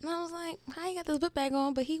 And I was like, how you got this book bag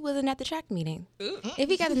on? But he wasn't at the track meeting. Ooh. If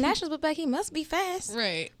he got the Nationals book bag, he must be fast.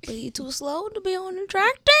 Right. But he too slow to be on the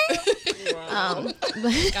track team.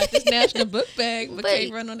 Got this national book bag, but But-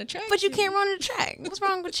 can't run on the track. But you can't run the track. What's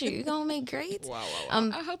wrong with you? You gonna make grades? Wow.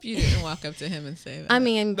 I hope you didn't walk up to him and say that. I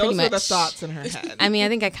mean, pretty Those much. were the thoughts in her head. I mean, I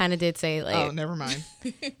think I kind of did say like, Oh, never mind.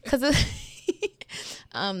 cause,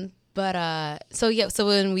 so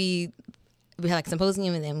when we had like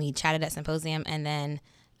symposium, and then we chatted at symposium, and then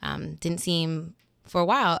didn't see him for a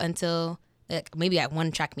while until like maybe at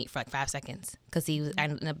one track meet for like 5 seconds, because he was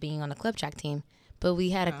ended up being on the club track team. But we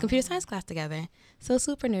had a computer science class together, so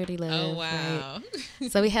super nerdy love. Oh, wow.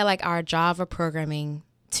 Right? So we had like our Java programming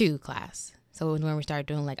 2 class. So when we started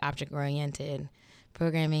doing like object oriented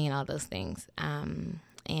programming and all those things,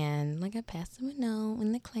 and like I passed him a note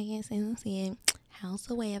in the class and said, how's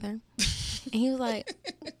the weather? And he was like,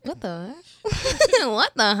 what the?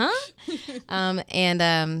 What the, huh?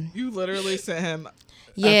 You literally sent him.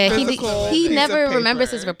 Yeah, a he physical he piece never of remembers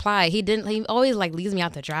paper. his reply. He didn't. He always like leaves me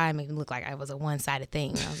out to dry and make me look like I was a one-sided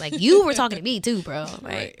thing. I was like, you were talking to me too, bro.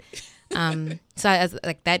 Like, so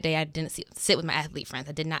like that day I didn't sit with my athlete friends.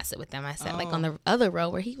 I did not sit with them. I sat like on the other row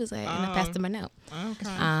where he was at, and I passed him a note.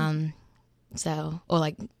 Okay. So or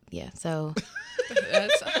like yeah, so.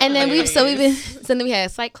 That's And then hilarious. then we had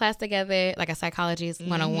a psych class together, like a psychology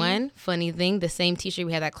 101. Funny thing, the same teacher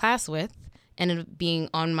we had that class with ended up being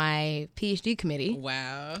on my PhD committee.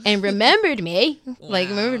 Wow. And remembered me, like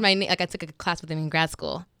Wow. remembered my name. Like I took a class with him in grad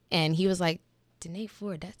school, and he was like, "Danae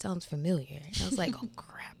Ford, that sounds familiar." And I was like, "Oh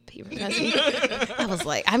crap!" He remembers me. I was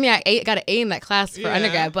like, I mean, got an A in that class for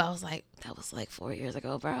undergrad, but I was like, that was like 4 years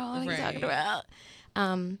ago, bro. What are you talking about?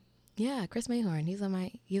 Yeah, Chris Mayhorn. He was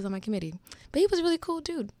on my committee, but he was a really cool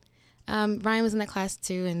dude. Ryan was in that class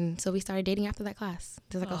too, and so we started dating after that class.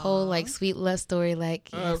 There's like a whole like sweet love story, like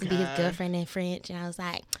he has to be his girlfriend in French, and I was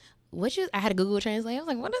like, I had a Google Translate. I was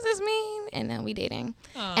like, what does this mean? And now we dating,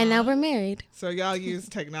 and now we're married. So y'all use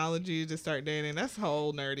technology to start dating. That's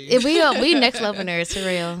whole nerdy. We next level nerds for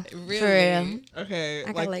real. Really? For real. Okay.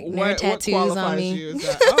 I got, like, nerd what tattoos on qualifies me. you as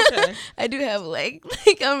that? Okay. I do have like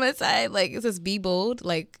on my side, like it says "Be Bold,"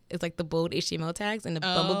 like it's like the bold HTML tags and the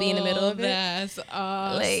bumblebee in the middle of it. That's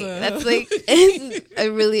awesome. Like that's like it's a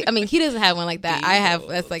really. I mean, he doesn't have one like that. I have.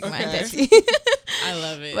 That's like my Okay. tattoo. I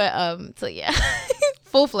love it. But so yeah,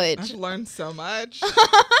 full I've fledged. learned so much.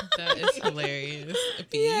 That is hilarious.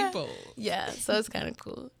 People. Yeah, so it's kind of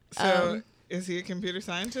cool. So is he a computer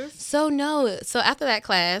scientist? So after that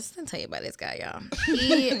class, I'll tell you about this guy, y'all.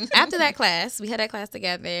 After that class, we had that class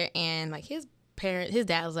together, and like his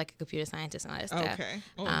dad was like a computer scientist and all that stuff. Okay.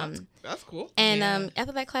 Oh, that's cool. And Yeah.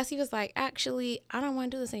 after that class, he was like, actually, I don't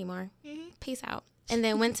want to do this anymore. Peace out. And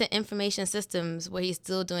then went to information systems where he's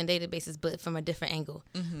still doing databases, but from a different angle.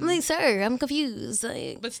 I'm like, sir, I'm confused.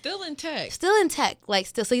 Like, But still in tech. still in tech,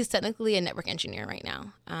 so he's technically a network engineer right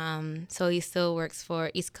now. So he still works for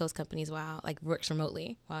East Coast companies works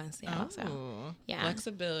remotely while in Seattle. So Oh. yeah.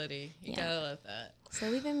 Flexibility. You Yeah. gotta love that. So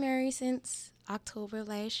we've been married since October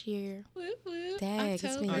last year. Woo, woo. Dang, it's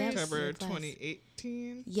been years. October so fast.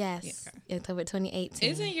 2018. Yes, October 2018.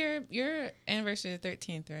 Isn't your anniversary the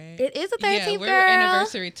 13th, right? It is the 13th, Yeah, we're girl.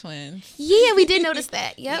 anniversary twins. Yeah, we did notice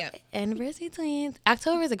that. Yep. Yep. Anniversary twins.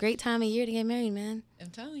 October is a great time of year to get married, man.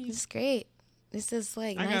 I'm telling you. It's great. It's just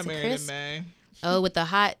like I nice got and married in crisp. May. Oh, with the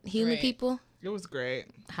hot humid Right. people. It was great.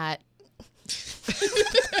 Hot.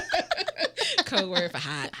 Code word for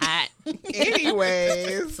hot. Hot.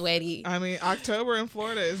 Anyways, Sweaty. I mean, October in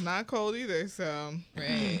Florida is not cold either. So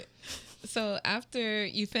Right. So after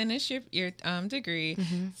you finish your degree,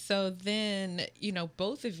 so then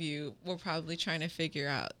both of you were probably trying to figure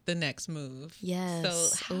out the next move.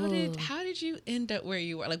 Yes. So Ooh. how did you end up where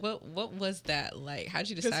you were? Like what was that like? How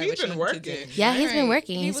did you 'Cause decide he's what you been wanted to working. do? Yeah, he's been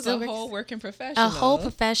working. He He was still a works. whole working professional. A whole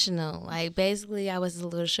professional. Like basically, I was a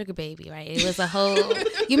little sugar baby, right? It was a whole.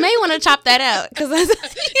 You may want to chop that out because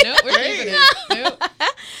Nope, we're keeping it. Nope.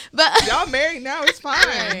 but y'all married now. It's fine.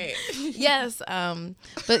 Right. yes,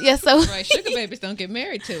 but yeah. So Right. Sugar babies don't get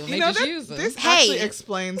married to them. They You know, just that, use them. this Hey. actually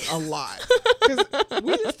explains a lot. Because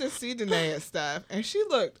we used to see Danae at stuff, and she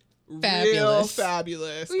looked real Fabulous.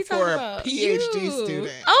 fabulous What you for talking a about? PhD You.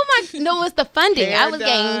 student. oh my, no, it's the funding. Hair I was done,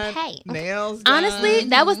 getting paid. nails done. Honestly,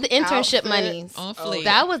 that was the internship outfits. monies. On Oh, fleek.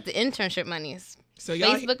 That was the internship monies. So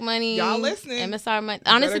y'all, Facebook money, y'all listening? MSR money.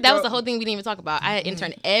 Honestly, better that was go- the whole thing we didn't even talk about. I had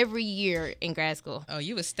interned every year in grad school, Oh,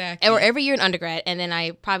 you was stacked. or every year in undergrad, and then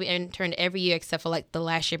I probably interned every year except for like the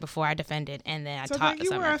last year before I defended, and then I So taught then the you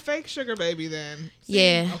summer. were a fake sugar baby then. See?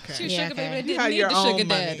 Yeah. Okay. She was Yeah, sugar okay. baby that You had didn't need your the own sugar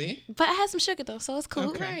money. daddy. But I had some sugar though, so it's cool.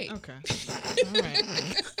 Okay. Right. Okay. All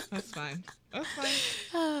right. That's fine. That's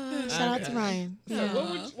fine. Shout out to Okay. Ryan. So Yeah.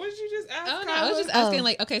 what did you just ask? Oh no, I was just Oh. asking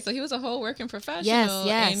like, okay, so he was a whole working professional,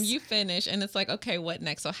 Yes. and you finished, and it's like, okay, what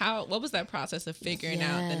next? So what was that process of figuring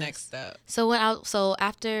out the Yes. next step? So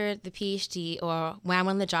after the PhD or when I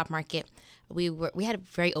went on the job market, we had it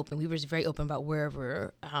very open. We were just very open about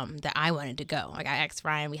wherever that I wanted to go. Like I asked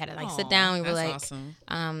Ryan, we had to sit down. We were like, awesome.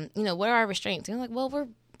 what are our restraints? And we're like, well, we're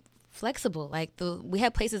flexible. Like we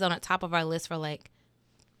had places on the top of our list for like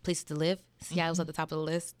places to live. Seattle was at the top of the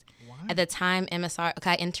list. At the time, MSR.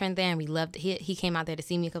 Okay, I interned there, and we loved it. He came out there to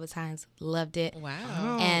see me a couple of times. Loved it. Wow.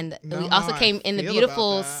 Oh, And know we how also I came in the feel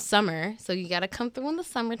beautiful about that. summer, so you got to come through in the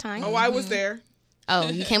summertime. Oh, I was there. Oh,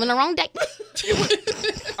 you came on the wrong day.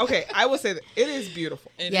 Okay, I will say that it is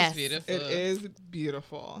beautiful. It is Yes. beautiful. It is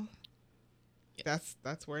beautiful.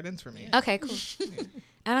 That's where it ends for me. Okay, cool.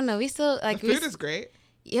 I don't know. We still The like food is great.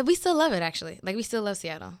 Yeah, we still love it actually. Like we still love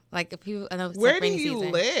Seattle. Like if people, I know it's Where like do rainy you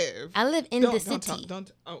season. live? I live in the city.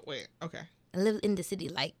 Oh wait. Okay. I live in the city,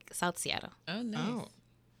 like South Seattle, Oh, nice. Oh.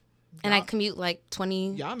 and I Y'all- commute like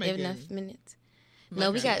 20 y'all enough making- minutes. No,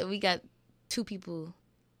 Okay. we got 2 people.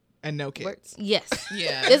 And no kids. Yes.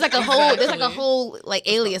 Yeah. There's like a whole exactly. like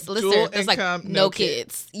alias Dual lister. There's like income, no no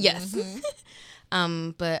kids. Yes.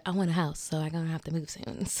 But I want a house, so I'm gonna have to move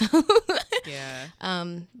soon. So Yeah.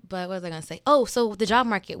 but what was I gonna say? Oh, so the job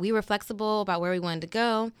market, we were flexible about where we wanted to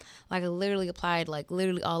go. Like I literally applied like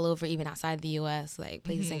literally all over, even outside the US, like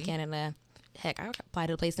places in Canada. Heck, I applied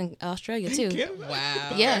to a place in Australia too.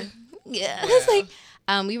 Wow. Yeah. Yeah. It's like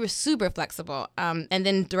we were super flexible. And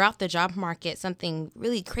then throughout the job market, something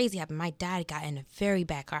really crazy happened. My dad got in a very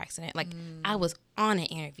bad car accident. Like I was on an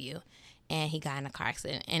interview and he got in a car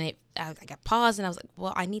accident. And I got paused and I was like,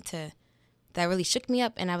 well, I need to, that really shook me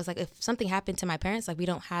up. And I was like, if something happened to my parents, like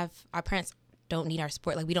our parents don't need our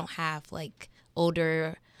support. Like we don't have like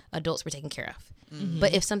older adults we're taking care of.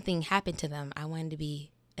 But if something happened to them, I wanted to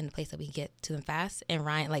be in a place that we could get to them fast. And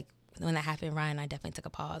Ryan, like when that happened, Ryan and I definitely took a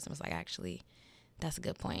pause and was like, actually, that's a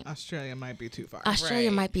good point. Australia might be too far. Australia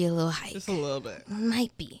Right. might be a little hike. Just a little bit.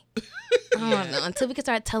 Might be. I don't know. Until we can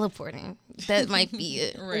start teleporting, that might be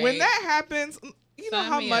it. Right. When that happens, you know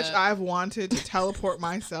Sign how me much up. I've wanted to teleport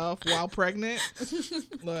myself while pregnant?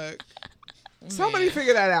 Look. Somebody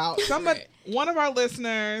figure that out. Right. One of our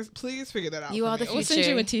listeners, please figure that out. You for are the me. We'll send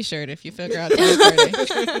future. you a T-shirt if you figure out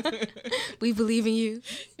teleporting. We believe in you.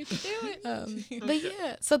 You can do it. But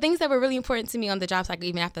yeah, so things that were really important to me on the job cycle,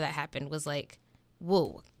 even after that happened, was like,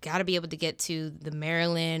 whoa, gotta be able to get to the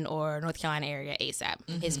Maryland or North Carolina area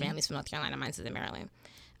ASAP. His family's from North Carolina, mine's in Maryland.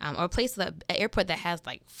 Or a place, an airport that has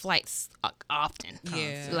like flights often.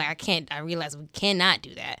 Yeah. Like I realized we cannot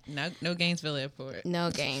do that. No Gainesville Airport. No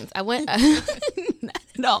gains. I went, not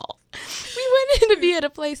at all. We went in to be at a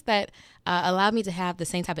place that allowed me to have the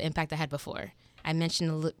same type of impact I had before. I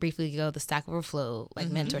mentioned briefly ago the Stack Overflow like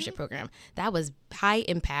mentorship program. That was high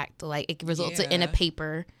impact. Like it resulted in a Yeah.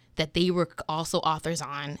 paper that they were also authors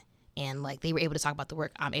on, and like they were able to talk about the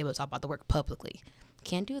work. I'm able to talk about the work publicly.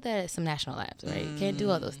 Can't do that at some national labs, right? Can't do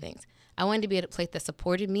all those things. I wanted to be at a place that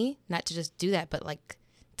supported me, not to just do that, but like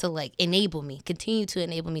to like enable me, continue to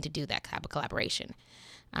enable me to do that type of collaboration.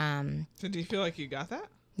 So do you feel like you got that?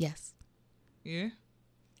 Yes. Yeah.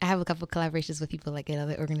 I have a couple of collaborations with people like in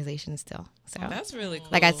other organizations still. So That's really cool.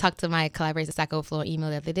 like I talked to my collaborators at Stack Overflow email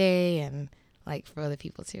the other day and like for other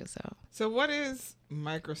people too. So what is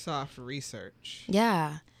Microsoft Research?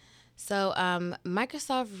 Yeah. So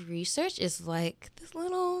Microsoft Research is like this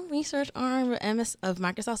little research arm of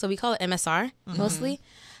Microsoft. So we call it MSR mostly,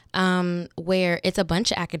 where it's a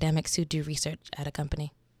bunch of academics who do research at a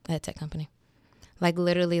company, at a tech company. Like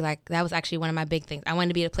literally, like that was actually one of my big things. I wanted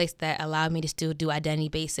to be at a place that allowed me to still do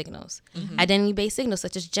identity-based signals. Identity-based signals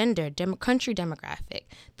such as gender, country demographic.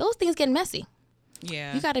 Those things get messy.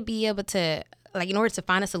 Yeah. You got to be able to, like, in order to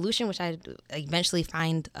find a solution, which I eventually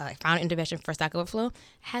found an intervention for Stack Overflow, I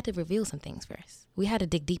had to reveal some things first. We had to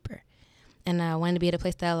dig deeper. And I wanted to be at a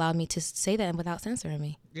place that allowed me to say that without censoring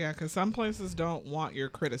me. Yeah, because some places don't want your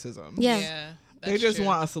criticism. Yeah. They that's just true.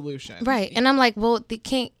 want a solution. Right. And I'm like, well, they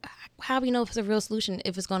can't, how do we know if it's a real solution,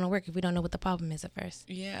 if it's going to work, if we don't know what the problem is at first?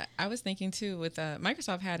 Yeah, I was thinking too with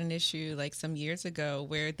Microsoft had an issue like some years ago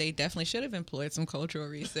where they definitely should have employed some cultural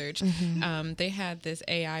research. They had this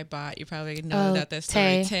AI bot, you probably know about that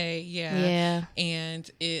story, Tay. Yeah. And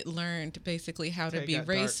it learned basically how to Tay be got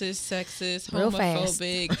dark. racist, sexist, Real fast.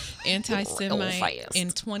 homophobic, anti-Semite fast. in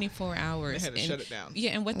 24 hours. They had to And- shut it down.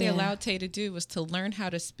 Yeah, and what they allowed Tay to do was to learn how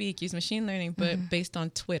to speak, use machine learning, but based on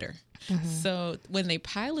Twitter. So when they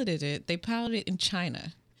piloted it in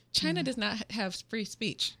China. China does not have free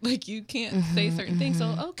speech. Like you can't say certain things.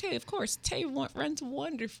 So okay, of course, Tay runs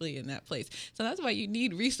wonderfully in that place. So that's why you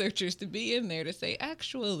need researchers to be in there to say,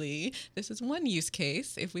 actually, this is one use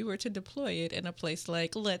case. If we were to deploy it in a place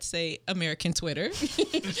like, let's say, American Twitter,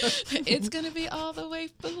 it's going to be all the way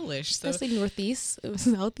foolish. So Especially Northeast,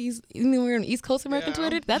 Southeast, even though we're on East Coast American Yeah.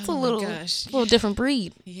 Twitter, that's Oh a my little, gosh. little different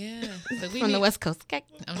breed yeah, so we from the need- West Coast. Okay.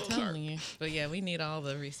 I'm telling you, but yeah, we need all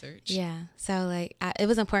the research. Yeah. So like, it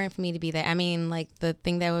was important for me to be there. I mean, like the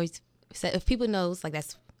thing that I always said, if people knows, like I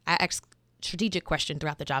ask strategic question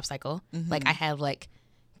throughout the job cycle. Like I have like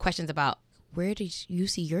questions about where do you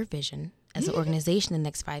see your vision as an organization in the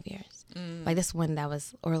next 5 years? Like this one that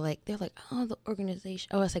was, or like they're like, oh, the organization.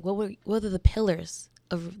 Oh, it's like what are the pillars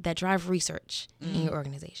that drive research in your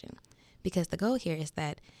organization? Because the goal here is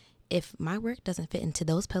that if my work doesn't fit into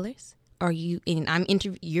those pillars, or you're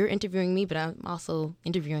interviewing me, but I'm also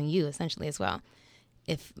interviewing you essentially as well.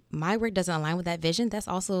 if my work doesn't align with that vision, that's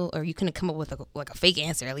also, or you couldn't come up with a fake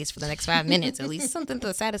answer, at least for the next 5 minutes, at least something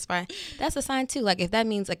to satisfy. That's a sign too. Like if that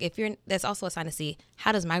means like, that's also a sign to see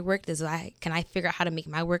how does my work, can I figure out how to make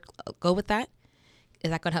my work go with that? Is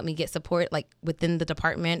that going to help me get support like within the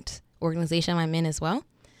department organization I'm in as well?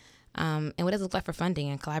 And what does it look like for funding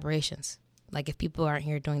and collaborations? Like if people aren't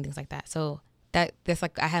here doing things like that. So there's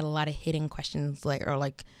like, I had a lot of hidden questions like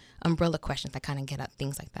umbrella questions that kind of get at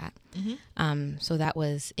things like that. So that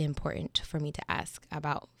was important for me to ask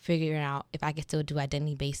about figuring out if I could still do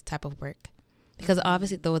identity-based type of work. Because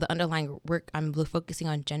obviously, though, the underlying work, I'm focusing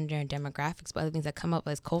on gender and demographics, but other things that come up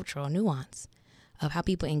as cultural nuance of how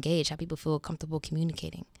people engage, how people feel comfortable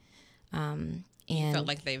communicating. And felt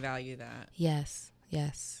like they value that. Yes.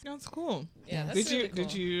 That's cool. Yeah, that's Did really you cool.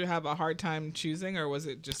 did you have a hard time choosing, or was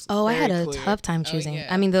it just? Oh, I had very a clear? tough time choosing. yeah.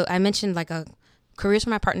 I mean, I mentioned like careers for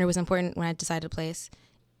my partner was important when I decided to place.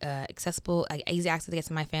 Accessible, like easy access to get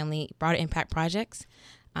to my family, broader impact projects.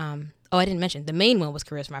 I didn't mention the main one was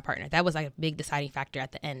careers for my partner. That was like a big deciding factor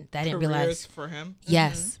at the end. That I didn't Careers realize. for him.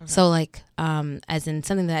 Yes. Okay. So like, as in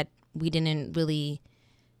something that we didn't really,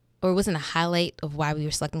 or wasn't a highlight of why we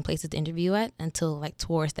were selecting places to interview at until like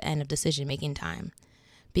towards the end of decision making time,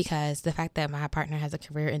 because the fact that my partner has a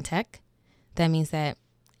career in tech, that means that,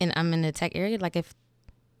 and I'm in the tech area. Like if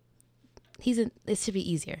it should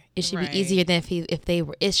be easier. It should Right. be easier than if they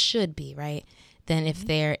were. It should be right than if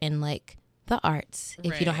they're in like the arts.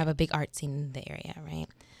 If you don't Right. have a big art scene in the area, right?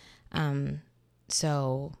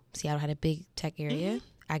 So Seattle had a big tech area.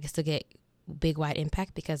 I could still get big wide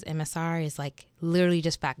impact because MSR is like literally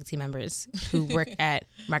just faculty members who work at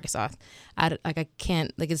Microsoft. I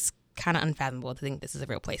can't, like, it's kind of unfathomable to think this is a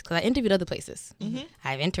real place, because I interviewed other places.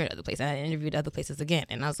 I've interned at other places, and I interviewed other places again,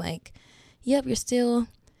 and I was like, yep, you're still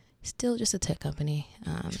just a tech company,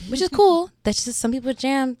 which is cool. That's just some people's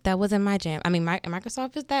jam. That wasn't my jam. I mean,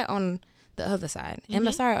 Microsoft is that on the other side.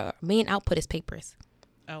 MSR main output is papers.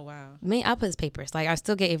 Oh, wow. Main output is papers. Like I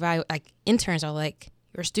still get like interns are like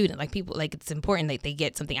your student. Like people, like it's important that they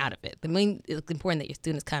get something out of it. It's important that your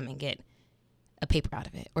students come and get a paper out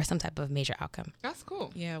of it or some type of major outcome. That's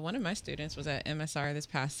cool. Yeah, one of my students was at MSR this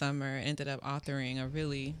past summer and ended up authoring a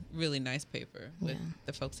really, really nice paper with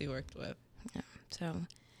the folks he worked with. Yeah. So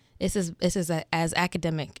this is as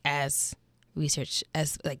academic as research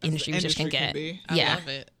as like industry research can get. be.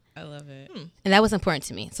 I love it. And that was important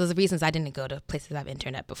to me. So the reasons I didn't go to places I've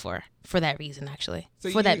interned at before, for that reason, actually,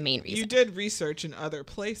 that main reason. You did research in other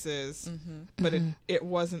places, but it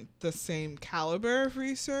wasn't the same caliber of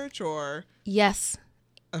research, or? Yes.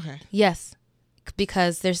 Okay. Yes.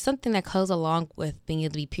 Because there's something that goes along with being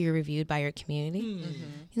able to be peer reviewed by your community.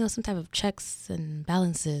 You know, some type of checks and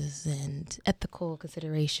balances and ethical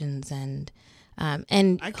considerations and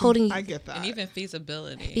holding. I get that. And even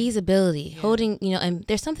feasibility. Holding, you know, and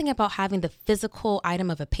there's something about having the physical item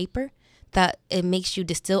of a paper that it makes you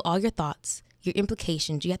distill all your thoughts, your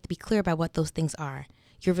implications. You have to be clear about what those things are,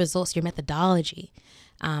 your results, your methodology.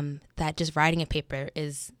 That just writing a paper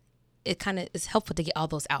is helpful to get all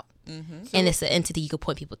those out. And it's an entity you can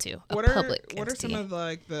point people to. What are some of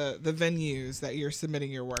like the venues that you're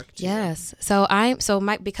submitting your work to? Yes.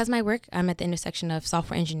 Because my work, I'm at the intersection of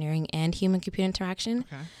software engineering and human computer interaction.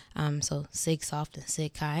 Okay. So SIGSoft and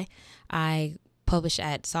SIGCHI. I publish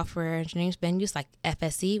at software engineering venues like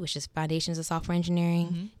FSE, which is Foundations of Software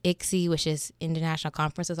Engineering, ICSE, which is International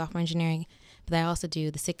Conference of Software Engineering. But I also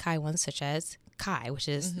do the SIGCHI ones, such as CHI, which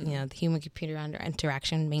is the Human Computer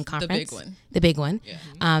Interaction main conference, the big one,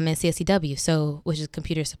 and CSCW, which is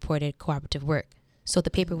computer supported cooperative work. So the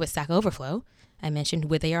paper with Stack Overflow, I mentioned,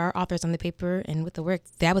 where they are authors on the paper and with the work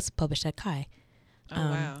that was published at CHI. Oh,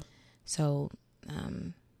 wow. So,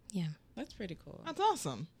 yeah, That's pretty cool. That's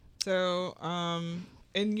awesome. So,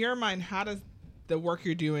 in your mind, how does the work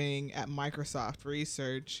you're doing at Microsoft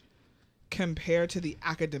Research compare to the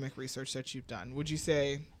academic research that you've done? Would you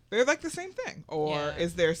say they're like the same thing, or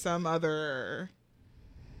is there some other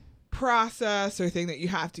process or thing that you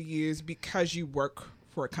have to use because you work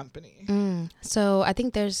for a company? So I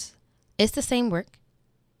think it's the same work.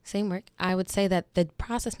 I would say that the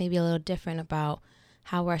process may be a little different about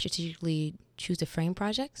how I strategically choose to frame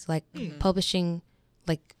projects, like publishing,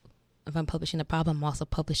 like if I'm publishing a problem, I'm also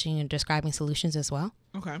publishing and describing solutions as well.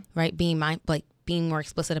 Okay. Right. Being more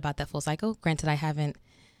explicit about that full cycle. Granted, I haven't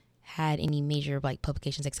had any major like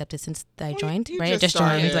publications accepted since I joined. you Right. just I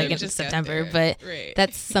joined started. like You in just got September, there. but Right.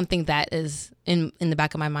 that's something that is in the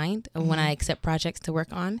back of my mind when I accept projects to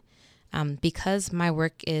work on. Because my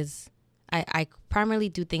work is, I primarily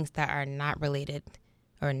do things that are not related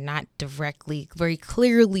or not directly, very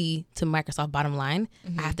clearly to Microsoft bottom line.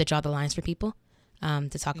 I have to draw the lines for people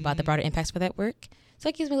to talk about the broader impacts for that work. So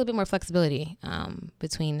it gives me a little bit more flexibility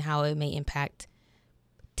between how it may impact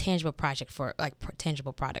tangible product for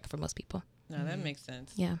most people. No, that makes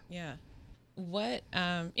sense. Yeah. Yeah. What,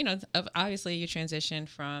 obviously you transitioned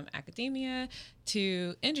from academia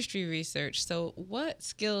to industry research. So what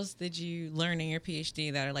skills did you learn in your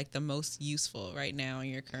PhD that are like the most useful right now in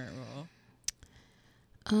your current role?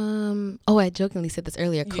 I jokingly said this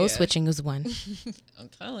earlier. Code switching was one. I'm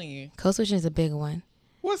telling you. Code switching is a big one.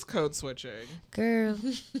 What's code switching? Girl.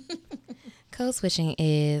 Code switching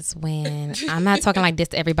is when I'm not talking like this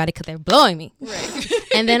to everybody because they're blowing me. Right.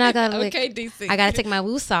 And then I gotta DC. I gotta take my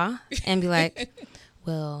woo-saw and be like,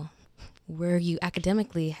 well, where you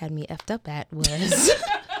academically had me effed up at was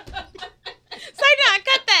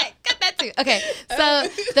cut that too. Okay. So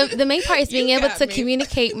the main part is being able to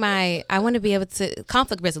communicate I want to be able to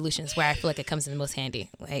conflict resolutions where I feel like it comes in the most handy.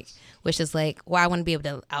 Which is I want to be able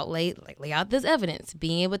to lay out this evidence,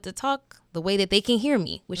 being able to talk the way that they can hear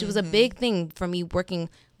me, which was a big thing for me working,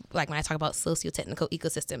 like when I talk about socio-technical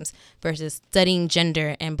ecosystems versus studying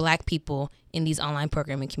gender and Black people in these online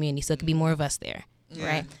programming communities. So it could be more of us there,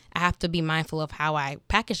 right? I have to be mindful of how I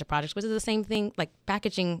package the projects, which is the same thing, like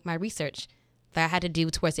packaging my research that I had to do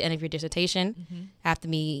towards the end of your dissertation. I have to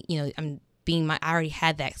be, I already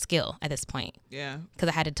had that skill at this point. Yeah. Because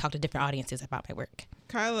I had to talk to different audiences about my work.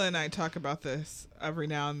 Kyla and I talk about this every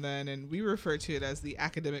now and then, and we refer to it as the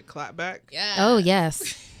academic clapback. Yeah. Oh,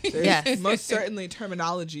 yes. There's Yes. most certainly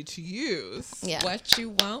terminology to use. Yeah. What you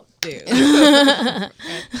won't do.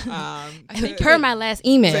 Per my last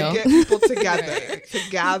email. To get people together, to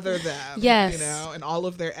gather them, Yes. and all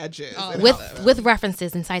of their edges. And With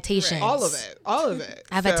references and citations. Right. all of it.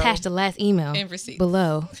 I've So, attached the last email And receipts.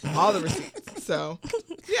 below. all the receipts. So,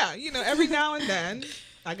 yeah, every now and then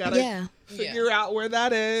I gotta figure out where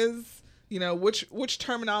that is. Which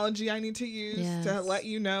terminology I need to use to let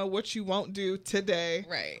you know what you won't do today,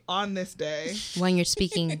 Right. on this day. When you're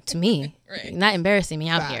speaking to me. Right. Not embarrassing me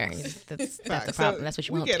out here. Facts. That's the Facts. problem. So That's what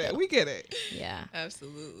you we won't get do. it. We get it. Yeah.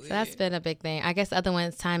 Absolutely. So that's been a big thing. I guess the other one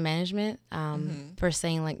is time management. For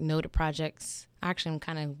saying no to projects. Actually, I'm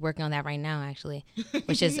kind of working on that right now, actually,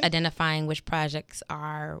 which is identifying which projects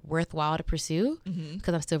are worthwhile to pursue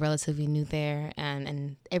because I'm still relatively new there,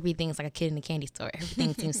 and everything's like a kid in a candy store.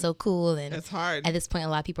 Everything seems so cool, and It's hard. at this point, a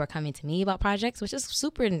lot of people are coming to me about projects, which is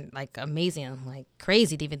super amazing,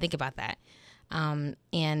 crazy to even think about that,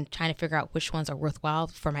 and trying to figure out which ones are worthwhile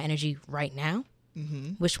for my energy right now,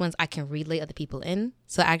 which ones I can relate other people in.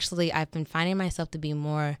 So actually, I've been finding myself to be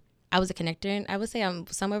more. I was a connector, and I would say I'm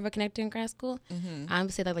somewhat of a connector in grad school. I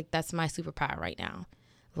would say that that's my superpower right now.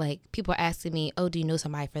 People are asking me, "Oh, do you know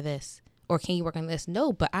somebody for this? Or can you work on this?"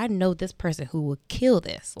 No, but I know this person who would kill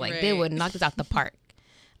this. They would knock this out the park.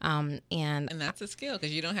 And that's a skill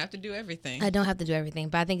because you don't have to do everything. I don't have to do everything,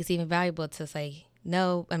 but I think it's even valuable to say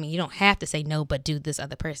no. I mean, you don't have to say no, but do this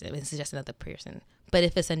other person and suggest another person. But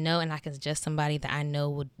if it's a no and I can suggest somebody that I know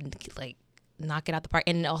would knock it out the park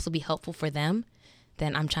and also be helpful for them,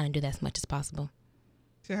 then I'm trying to do that as much as possible.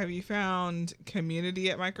 So have you found community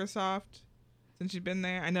at Microsoft since you've been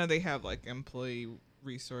there? I know they have employee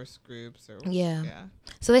resource groups Yeah.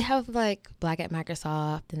 So they have Black at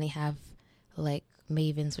Microsoft, and they have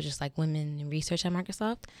Mavens, which is women in research at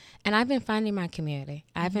Microsoft. And I've been finding my community.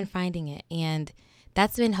 I've been finding it, and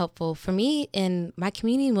that's been helpful for me. In my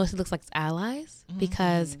community mostly looks like it's allies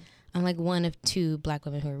because I'm one of 2 Black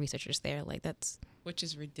women who are researchers there. Which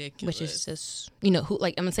is ridiculous. Which is just, who,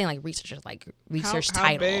 I'm saying researchers, research how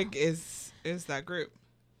title. How big is that group?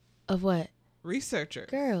 Of what? Researchers.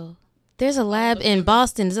 Girl, there's a lab in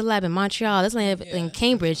Boston. There's a lab in Montreal. There's a lab in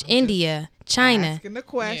Cambridge, India, China. Asking the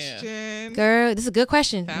question. Girl, this is a good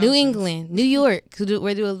question. Thousands. New England, New York.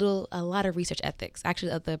 We do a lot of research ethics.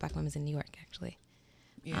 Actually, other Black women's in New York, actually.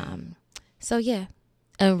 Yeah. So, yeah.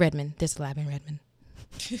 Redmond. There's a lab in Redmond.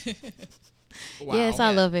 Wow. Yeah, it's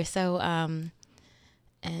all over. So,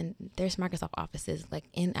 and there's Microsoft offices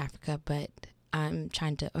in Africa, but I'm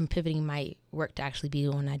pivoting my work to actually be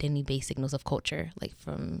on identity-based signals of culture,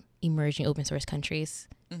 from emerging open source countries,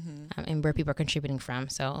 and where people are contributing from.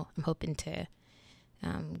 So I'm hoping to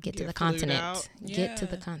get to the continent. Get to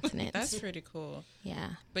the continent. That's pretty cool. Yeah.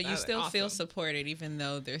 But you That's still feel awesome. supported even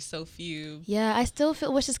though there's so few. Yeah, I still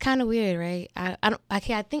feel, which is kind of weird, right?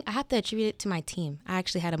 I think I have to attribute it to my team. I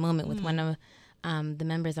actually had a moment with one of the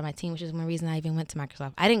members of my team, which is one reason I even went to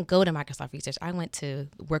Microsoft. I didn't go to Microsoft Research. I went to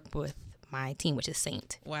work with my team, which is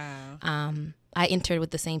Saint. Wow. I entered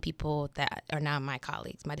with the same people that are now my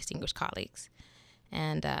colleagues, my distinguished colleagues.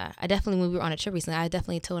 And I definitely, when we were on a trip recently, I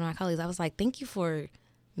definitely told my colleagues, I was like, thank you for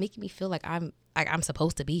making me feel like I'm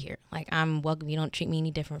supposed to be here. I'm welcome. You don't treat me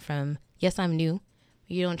any different from, yes, I'm new.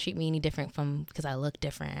 You don't treat me any different from because I look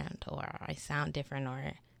different or I sound different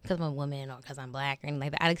or because I'm a woman or because I'm black or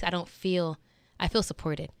anything like that. I feel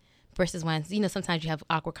supported versus when, sometimes you have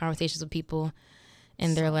awkward conversations with people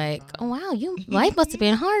and they're like, oh, wow, life must have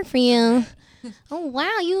been hard for you. Oh,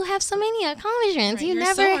 wow, you have so many accomplishments. Right,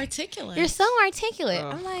 you're so articulate. You're so articulate.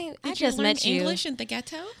 I'm like, I just met you. English in the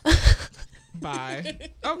ghetto?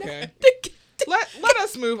 Bye. Okay. Let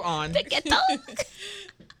us move on.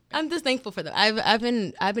 I'm just thankful for that. I've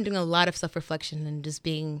been doing a lot of self-reflection and just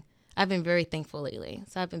I've been very thankful lately.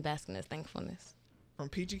 So I've been basking in this thankfulness. From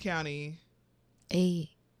PG County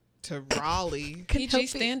Hey. to Raleigh. PG,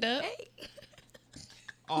 stand up. Hey.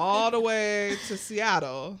 All the way to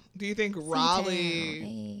Seattle. Do you think Raleigh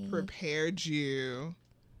Hey. prepared you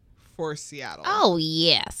for Seattle? Oh,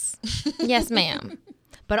 yes. Yes, ma'am.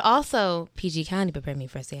 But also, PG County prepared me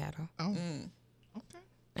for Seattle. Oh. Okay.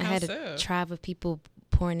 I How had so? a tribe of people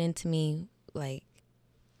pouring into me, like,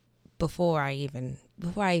 before I even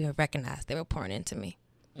recognized they were pouring into me.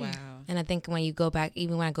 Wow. And I think when you go back,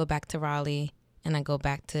 even when I go back to Raleigh and I go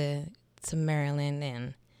back to Maryland,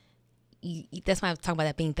 and that's why I'm talking about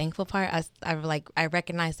that being thankful part. I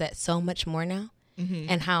recognize that so much more now,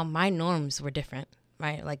 and how my norms were different,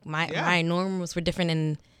 right? Like my norms were different,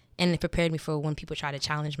 and it prepared me for when people try to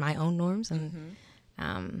challenge my own norms and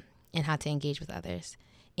how to engage with others.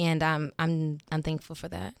 And I'm thankful for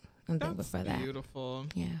that. I'm thankful for that. Beautiful.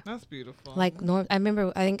 Yeah. That's beautiful. Like I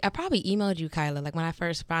remember, I think I probably emailed you, Kyla, like when I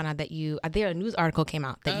first found out that a news article came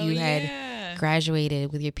out that you had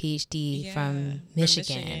graduated with your PhD from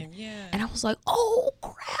Michigan. Yeah. And I was like, oh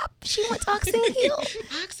crap, she went to Oxon Hill.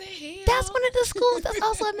 Oxon Hill. That's one of the schools that's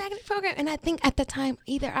also a magnet program. And I think at the time,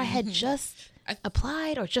 either I had just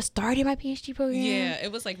applied or just started my PhD program. Yeah,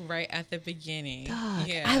 it was like right at the beginning. Dog,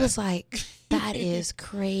 yeah. I was like, that is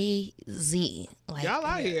crazy. Like, y'all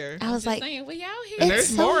out here. I was like, saying, we out here. And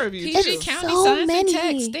there's more of you PG too. County so Science many.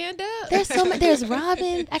 and Tech, stand up. there's so many. There's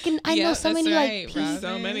Robin. I know so that's many right, like Robin.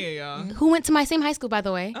 So many of y'all. who went to my same high school, by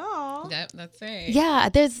the way. Oh. That's right. Yeah,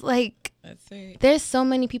 there's like That's right. there's so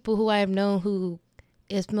many people who I have known who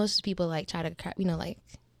is most people like try to like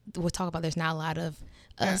we'll talk about there's not a lot of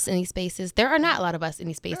us in these spaces. There are not a lot of us in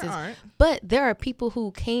these spaces. There aren't. But there are people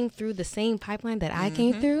who came through the same pipeline that I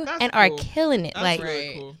came through That's and cool. are killing it. That's like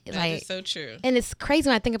really cool. That like is so true. and it's crazy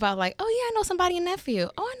when I think about like, oh yeah, I know somebody in that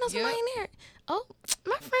field. Oh, I know somebody in there. Oh,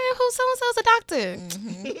 my friend who so and so's a doctor.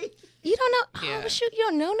 You don't know? Yeah. Oh shoot, you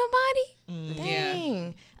don't know nobody? Yeah.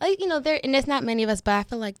 Dang. Like, and there's not many of us, but I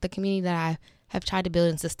feel like the community that I have tried to build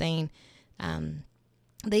and sustain,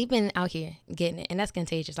 they've been out here getting it, and that's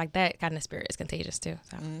contagious. Like that kind of spirit is contagious too.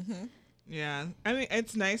 So. Yeah. I mean,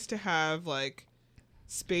 it's nice to have like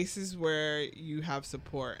spaces where you have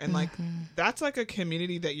support, and like that's like a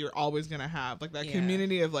community that you're always gonna have. Like that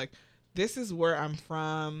community of like, this is where I'm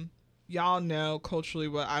from. Y'all know culturally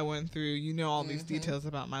what I went through. You know all these details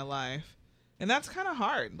about my life. And that's kind of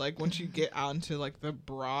hard. Like once you get out into like the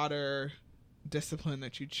broader discipline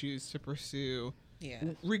that you choose to pursue,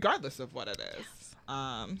 regardless of what it is.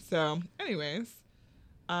 So anyways,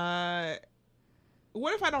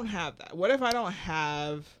 what if I don't have that? What if I don't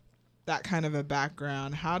have that kind of a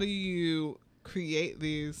background? How do you create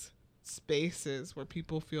these spaces where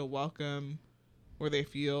people feel welcome, where they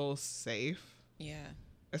feel safe? Yeah.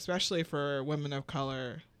 Especially for women of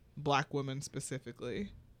color, Black women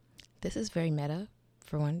specifically. This is very meta,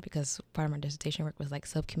 for one, because part of my dissertation work was like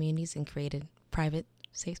sub-communities and created private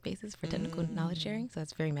safe spaces for technical knowledge sharing. So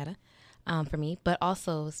it's very meta for me. But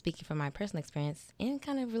also, speaking from my personal experience and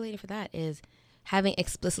kind of related for that, is having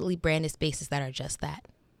explicitly branded spaces that are just that.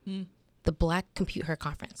 The Black Compute Her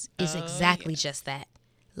conference is exactly just that.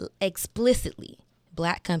 Explicitly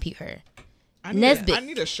Black Compute Her. I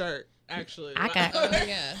need a shirt. Actually, I got. Oh,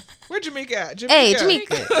 yeah. Where Jamaica at? Hey,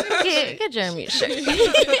 Jamaica, get Jeremy a shirt.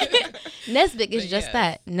 NSBIC is just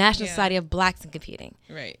that, National Society of Blacks in Computing.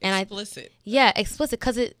 Right. And explicit. Explicit,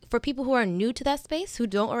 because for people who are new to that space, who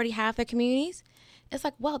don't already have their communities, it's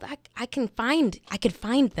like, well, I can find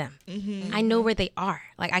them. I know where they are.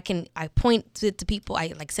 Like I point to people.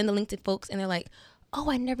 I like send a link to folks, and they're like,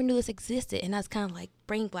 oh, I never knew this existed, and that's kind of like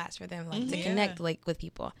brain blast for them, like to connect like with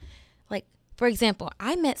people, like. For example,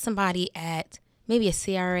 I met somebody at maybe a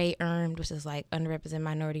CRA EARN, which is like underrepresented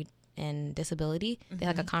minority and disability. They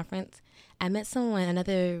had like a conference. I met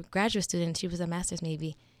another graduate student. She was a master's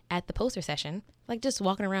maybe at the poster session, like just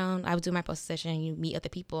walking around. I would do my poster session and you meet other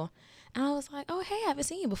people. And I was like, oh, hey, I haven't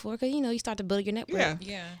seen you before. Cause you start to build your network.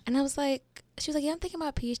 Yeah. And I was like, she was like, yeah, I'm thinking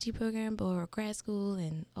about a PhD program or grad school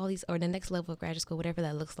and all these, or the next level of graduate school, whatever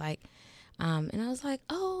that looks like. And I was like,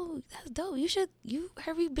 oh, oh, that's dope.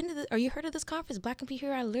 Have you been to the, or you heard of this conference, Black Compute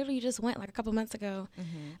Hero? I literally just went like a couple months ago,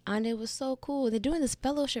 and it was so cool. They're doing this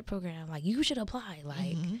fellowship program. Like, you should apply.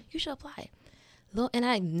 Like, you should apply. And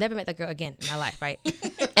I never met that girl again in my life, right?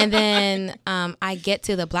 And then I get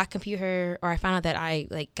to the Black Computer, or I found out that I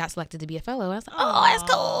like got selected to be a fellow. I was like, oh,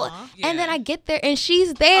 that's cool. Yeah. And then I get there, and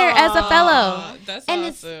she's there as a fellow. That's and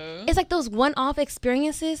awesome. It's like those one-off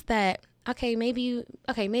experiences that, okay, maybe you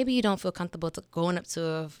don't feel comfortable to going up to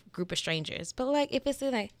a group of strangers, but like if it's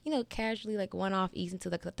like, you know, casually like one-off, ease into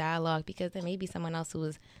the dialogue, because there may be someone else who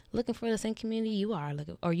is looking for the same community you are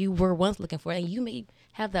looking, or you were once looking for, and you may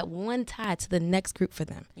have that one tie to the next group for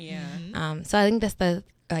them. Yeah. So I think that's the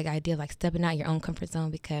like idea of like stepping out your own comfort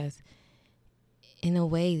zone, because in a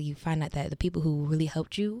way you find out that the people who really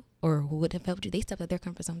helped you or who would have helped you, they stepped out their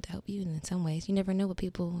comfort zone to help you, and in some ways you never know what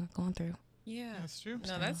people are going through. Yeah, that's true.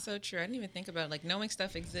 No, that's so true. I didn't even think about it. Like knowing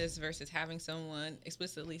stuff exists versus having someone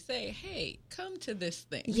explicitly say, "Hey, come to this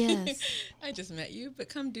thing." Yes, I just met you, but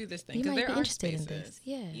come do this thing, you because might there be are interested spaces. in this.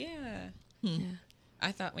 Yeah, Yeah. yeah.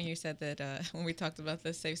 I thought when you said that, when we talked about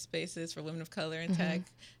the safe spaces for women of color in tech,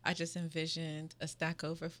 I just envisioned a Stack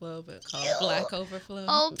Overflow, but called Black Overflow.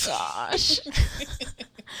 Oh gosh.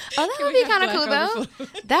 Oh, that would be kind of cool though.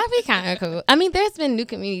 That'd be kind of cool. I mean, there's been new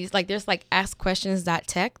communities, like there's like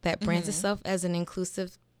AskQuestions.tech that brands itself as an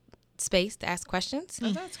inclusive space to ask questions.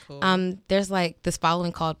 Oh, that's cool. There's like this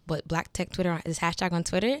following called Black Tech Twitter, this hashtag on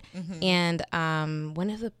Twitter, and one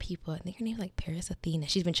of the people, I think her name is like Paris Athena.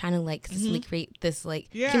 She's been trying to like consistently create this like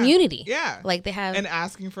community. Yeah, like they have, and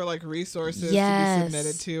asking for like resources to be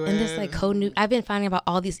submitted to it. And this like code new. I've been finding about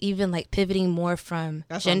all these, even like pivoting more from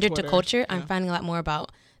gender to culture. Yeah. I'm finding a lot more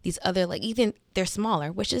about these other, like, even they're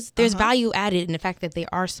smaller, which is there's value added in the fact that they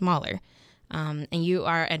are smaller. And you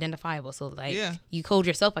are identifiable. So, like, you hold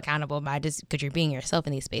yourself accountable by just because you're being yourself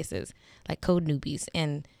in these spaces, like Code Newbies.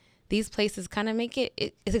 And these places kind of make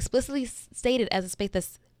it's explicitly stated as a space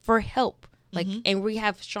that's for help. Like, and we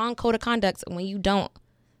have strong code of conduct when you don't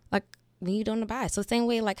abide. So, the same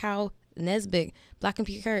way, like, how Nesbitt, Black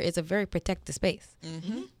Computer is a very protected space.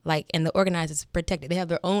 Like, and the organizers protect it. They have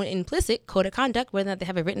their own implicit code of conduct, whether or not they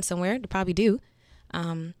have it written somewhere, they probably do,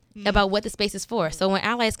 about what the space is for. So, when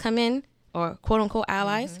allies come in, or quote unquote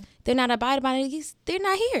allies, they're not abiding by it. They're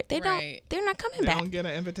not here. They're not coming back. They don't get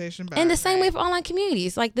an invitation back. And the same way for online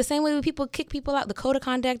communities, like the same way when people kick people out, the code of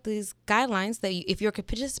conduct, these guidelines that if you're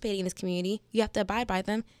participating in this community, you have to abide by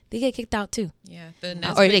them. They get kicked out too. Yeah,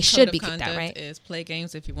 the or they should be kicked out, right? Is play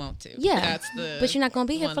games if you want to. Yeah, but you're not gonna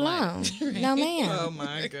be here for long. No, ma'am. Oh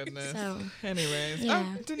my goodness. So, anyways,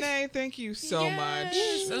 Danae, thank you so much.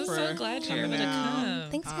 I'm so glad you're able to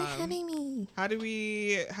come. Thanks for having me. How do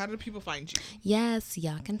people find you? Yes,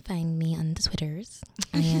 y'all can find me on the Twitters.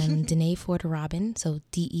 I am Danae Ford Robin, so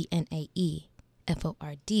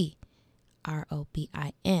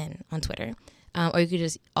DenaeFordRobin on Twitter. Or you could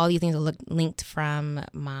just, all these things are linked from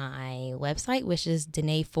my website, which is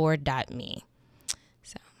DenaeFord.me.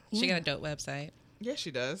 So, She got a dope website. Yes,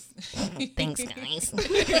 she does. Thanks, guys.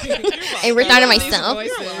 I worked on it myself.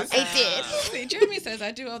 I did. See, Jeremy says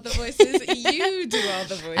I do all the voices. You do all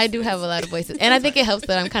the voices. I do have a lot of voices, and I think it helps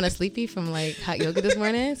that I'm kind of sleepy from like hot yoga this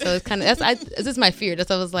morning. So it's kind of this is my fear.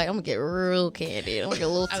 That's why I was like, I'm gonna get real candid. I'm gonna get a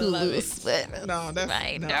little too loose. But no, that's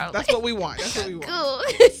right. That's what we want. That's what we want. Cool.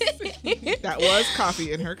 That was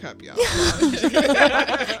coffee in her cup, y'all.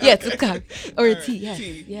 Yes, it's coffee or tea. Yes.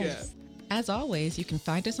 Tea. Yes. As always, you can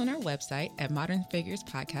find us on our website at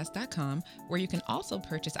modernfigurespodcast.com, where you can also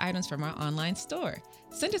purchase items from our online store.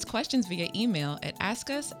 Send us questions via email at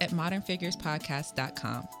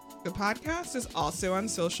askus@modernfigurespodcast.com. The podcast is also on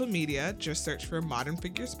social media. Just search for Modern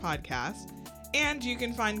Figures Podcast. And you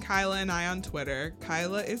can find Kyla and I on Twitter.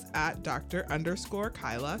 Kyla is at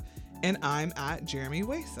Dr._Kyla, and I'm at Jeremy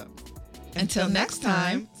Waysome. Until next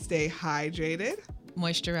time, stay hydrated,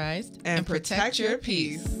 Moisturized, and protect your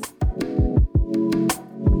peace.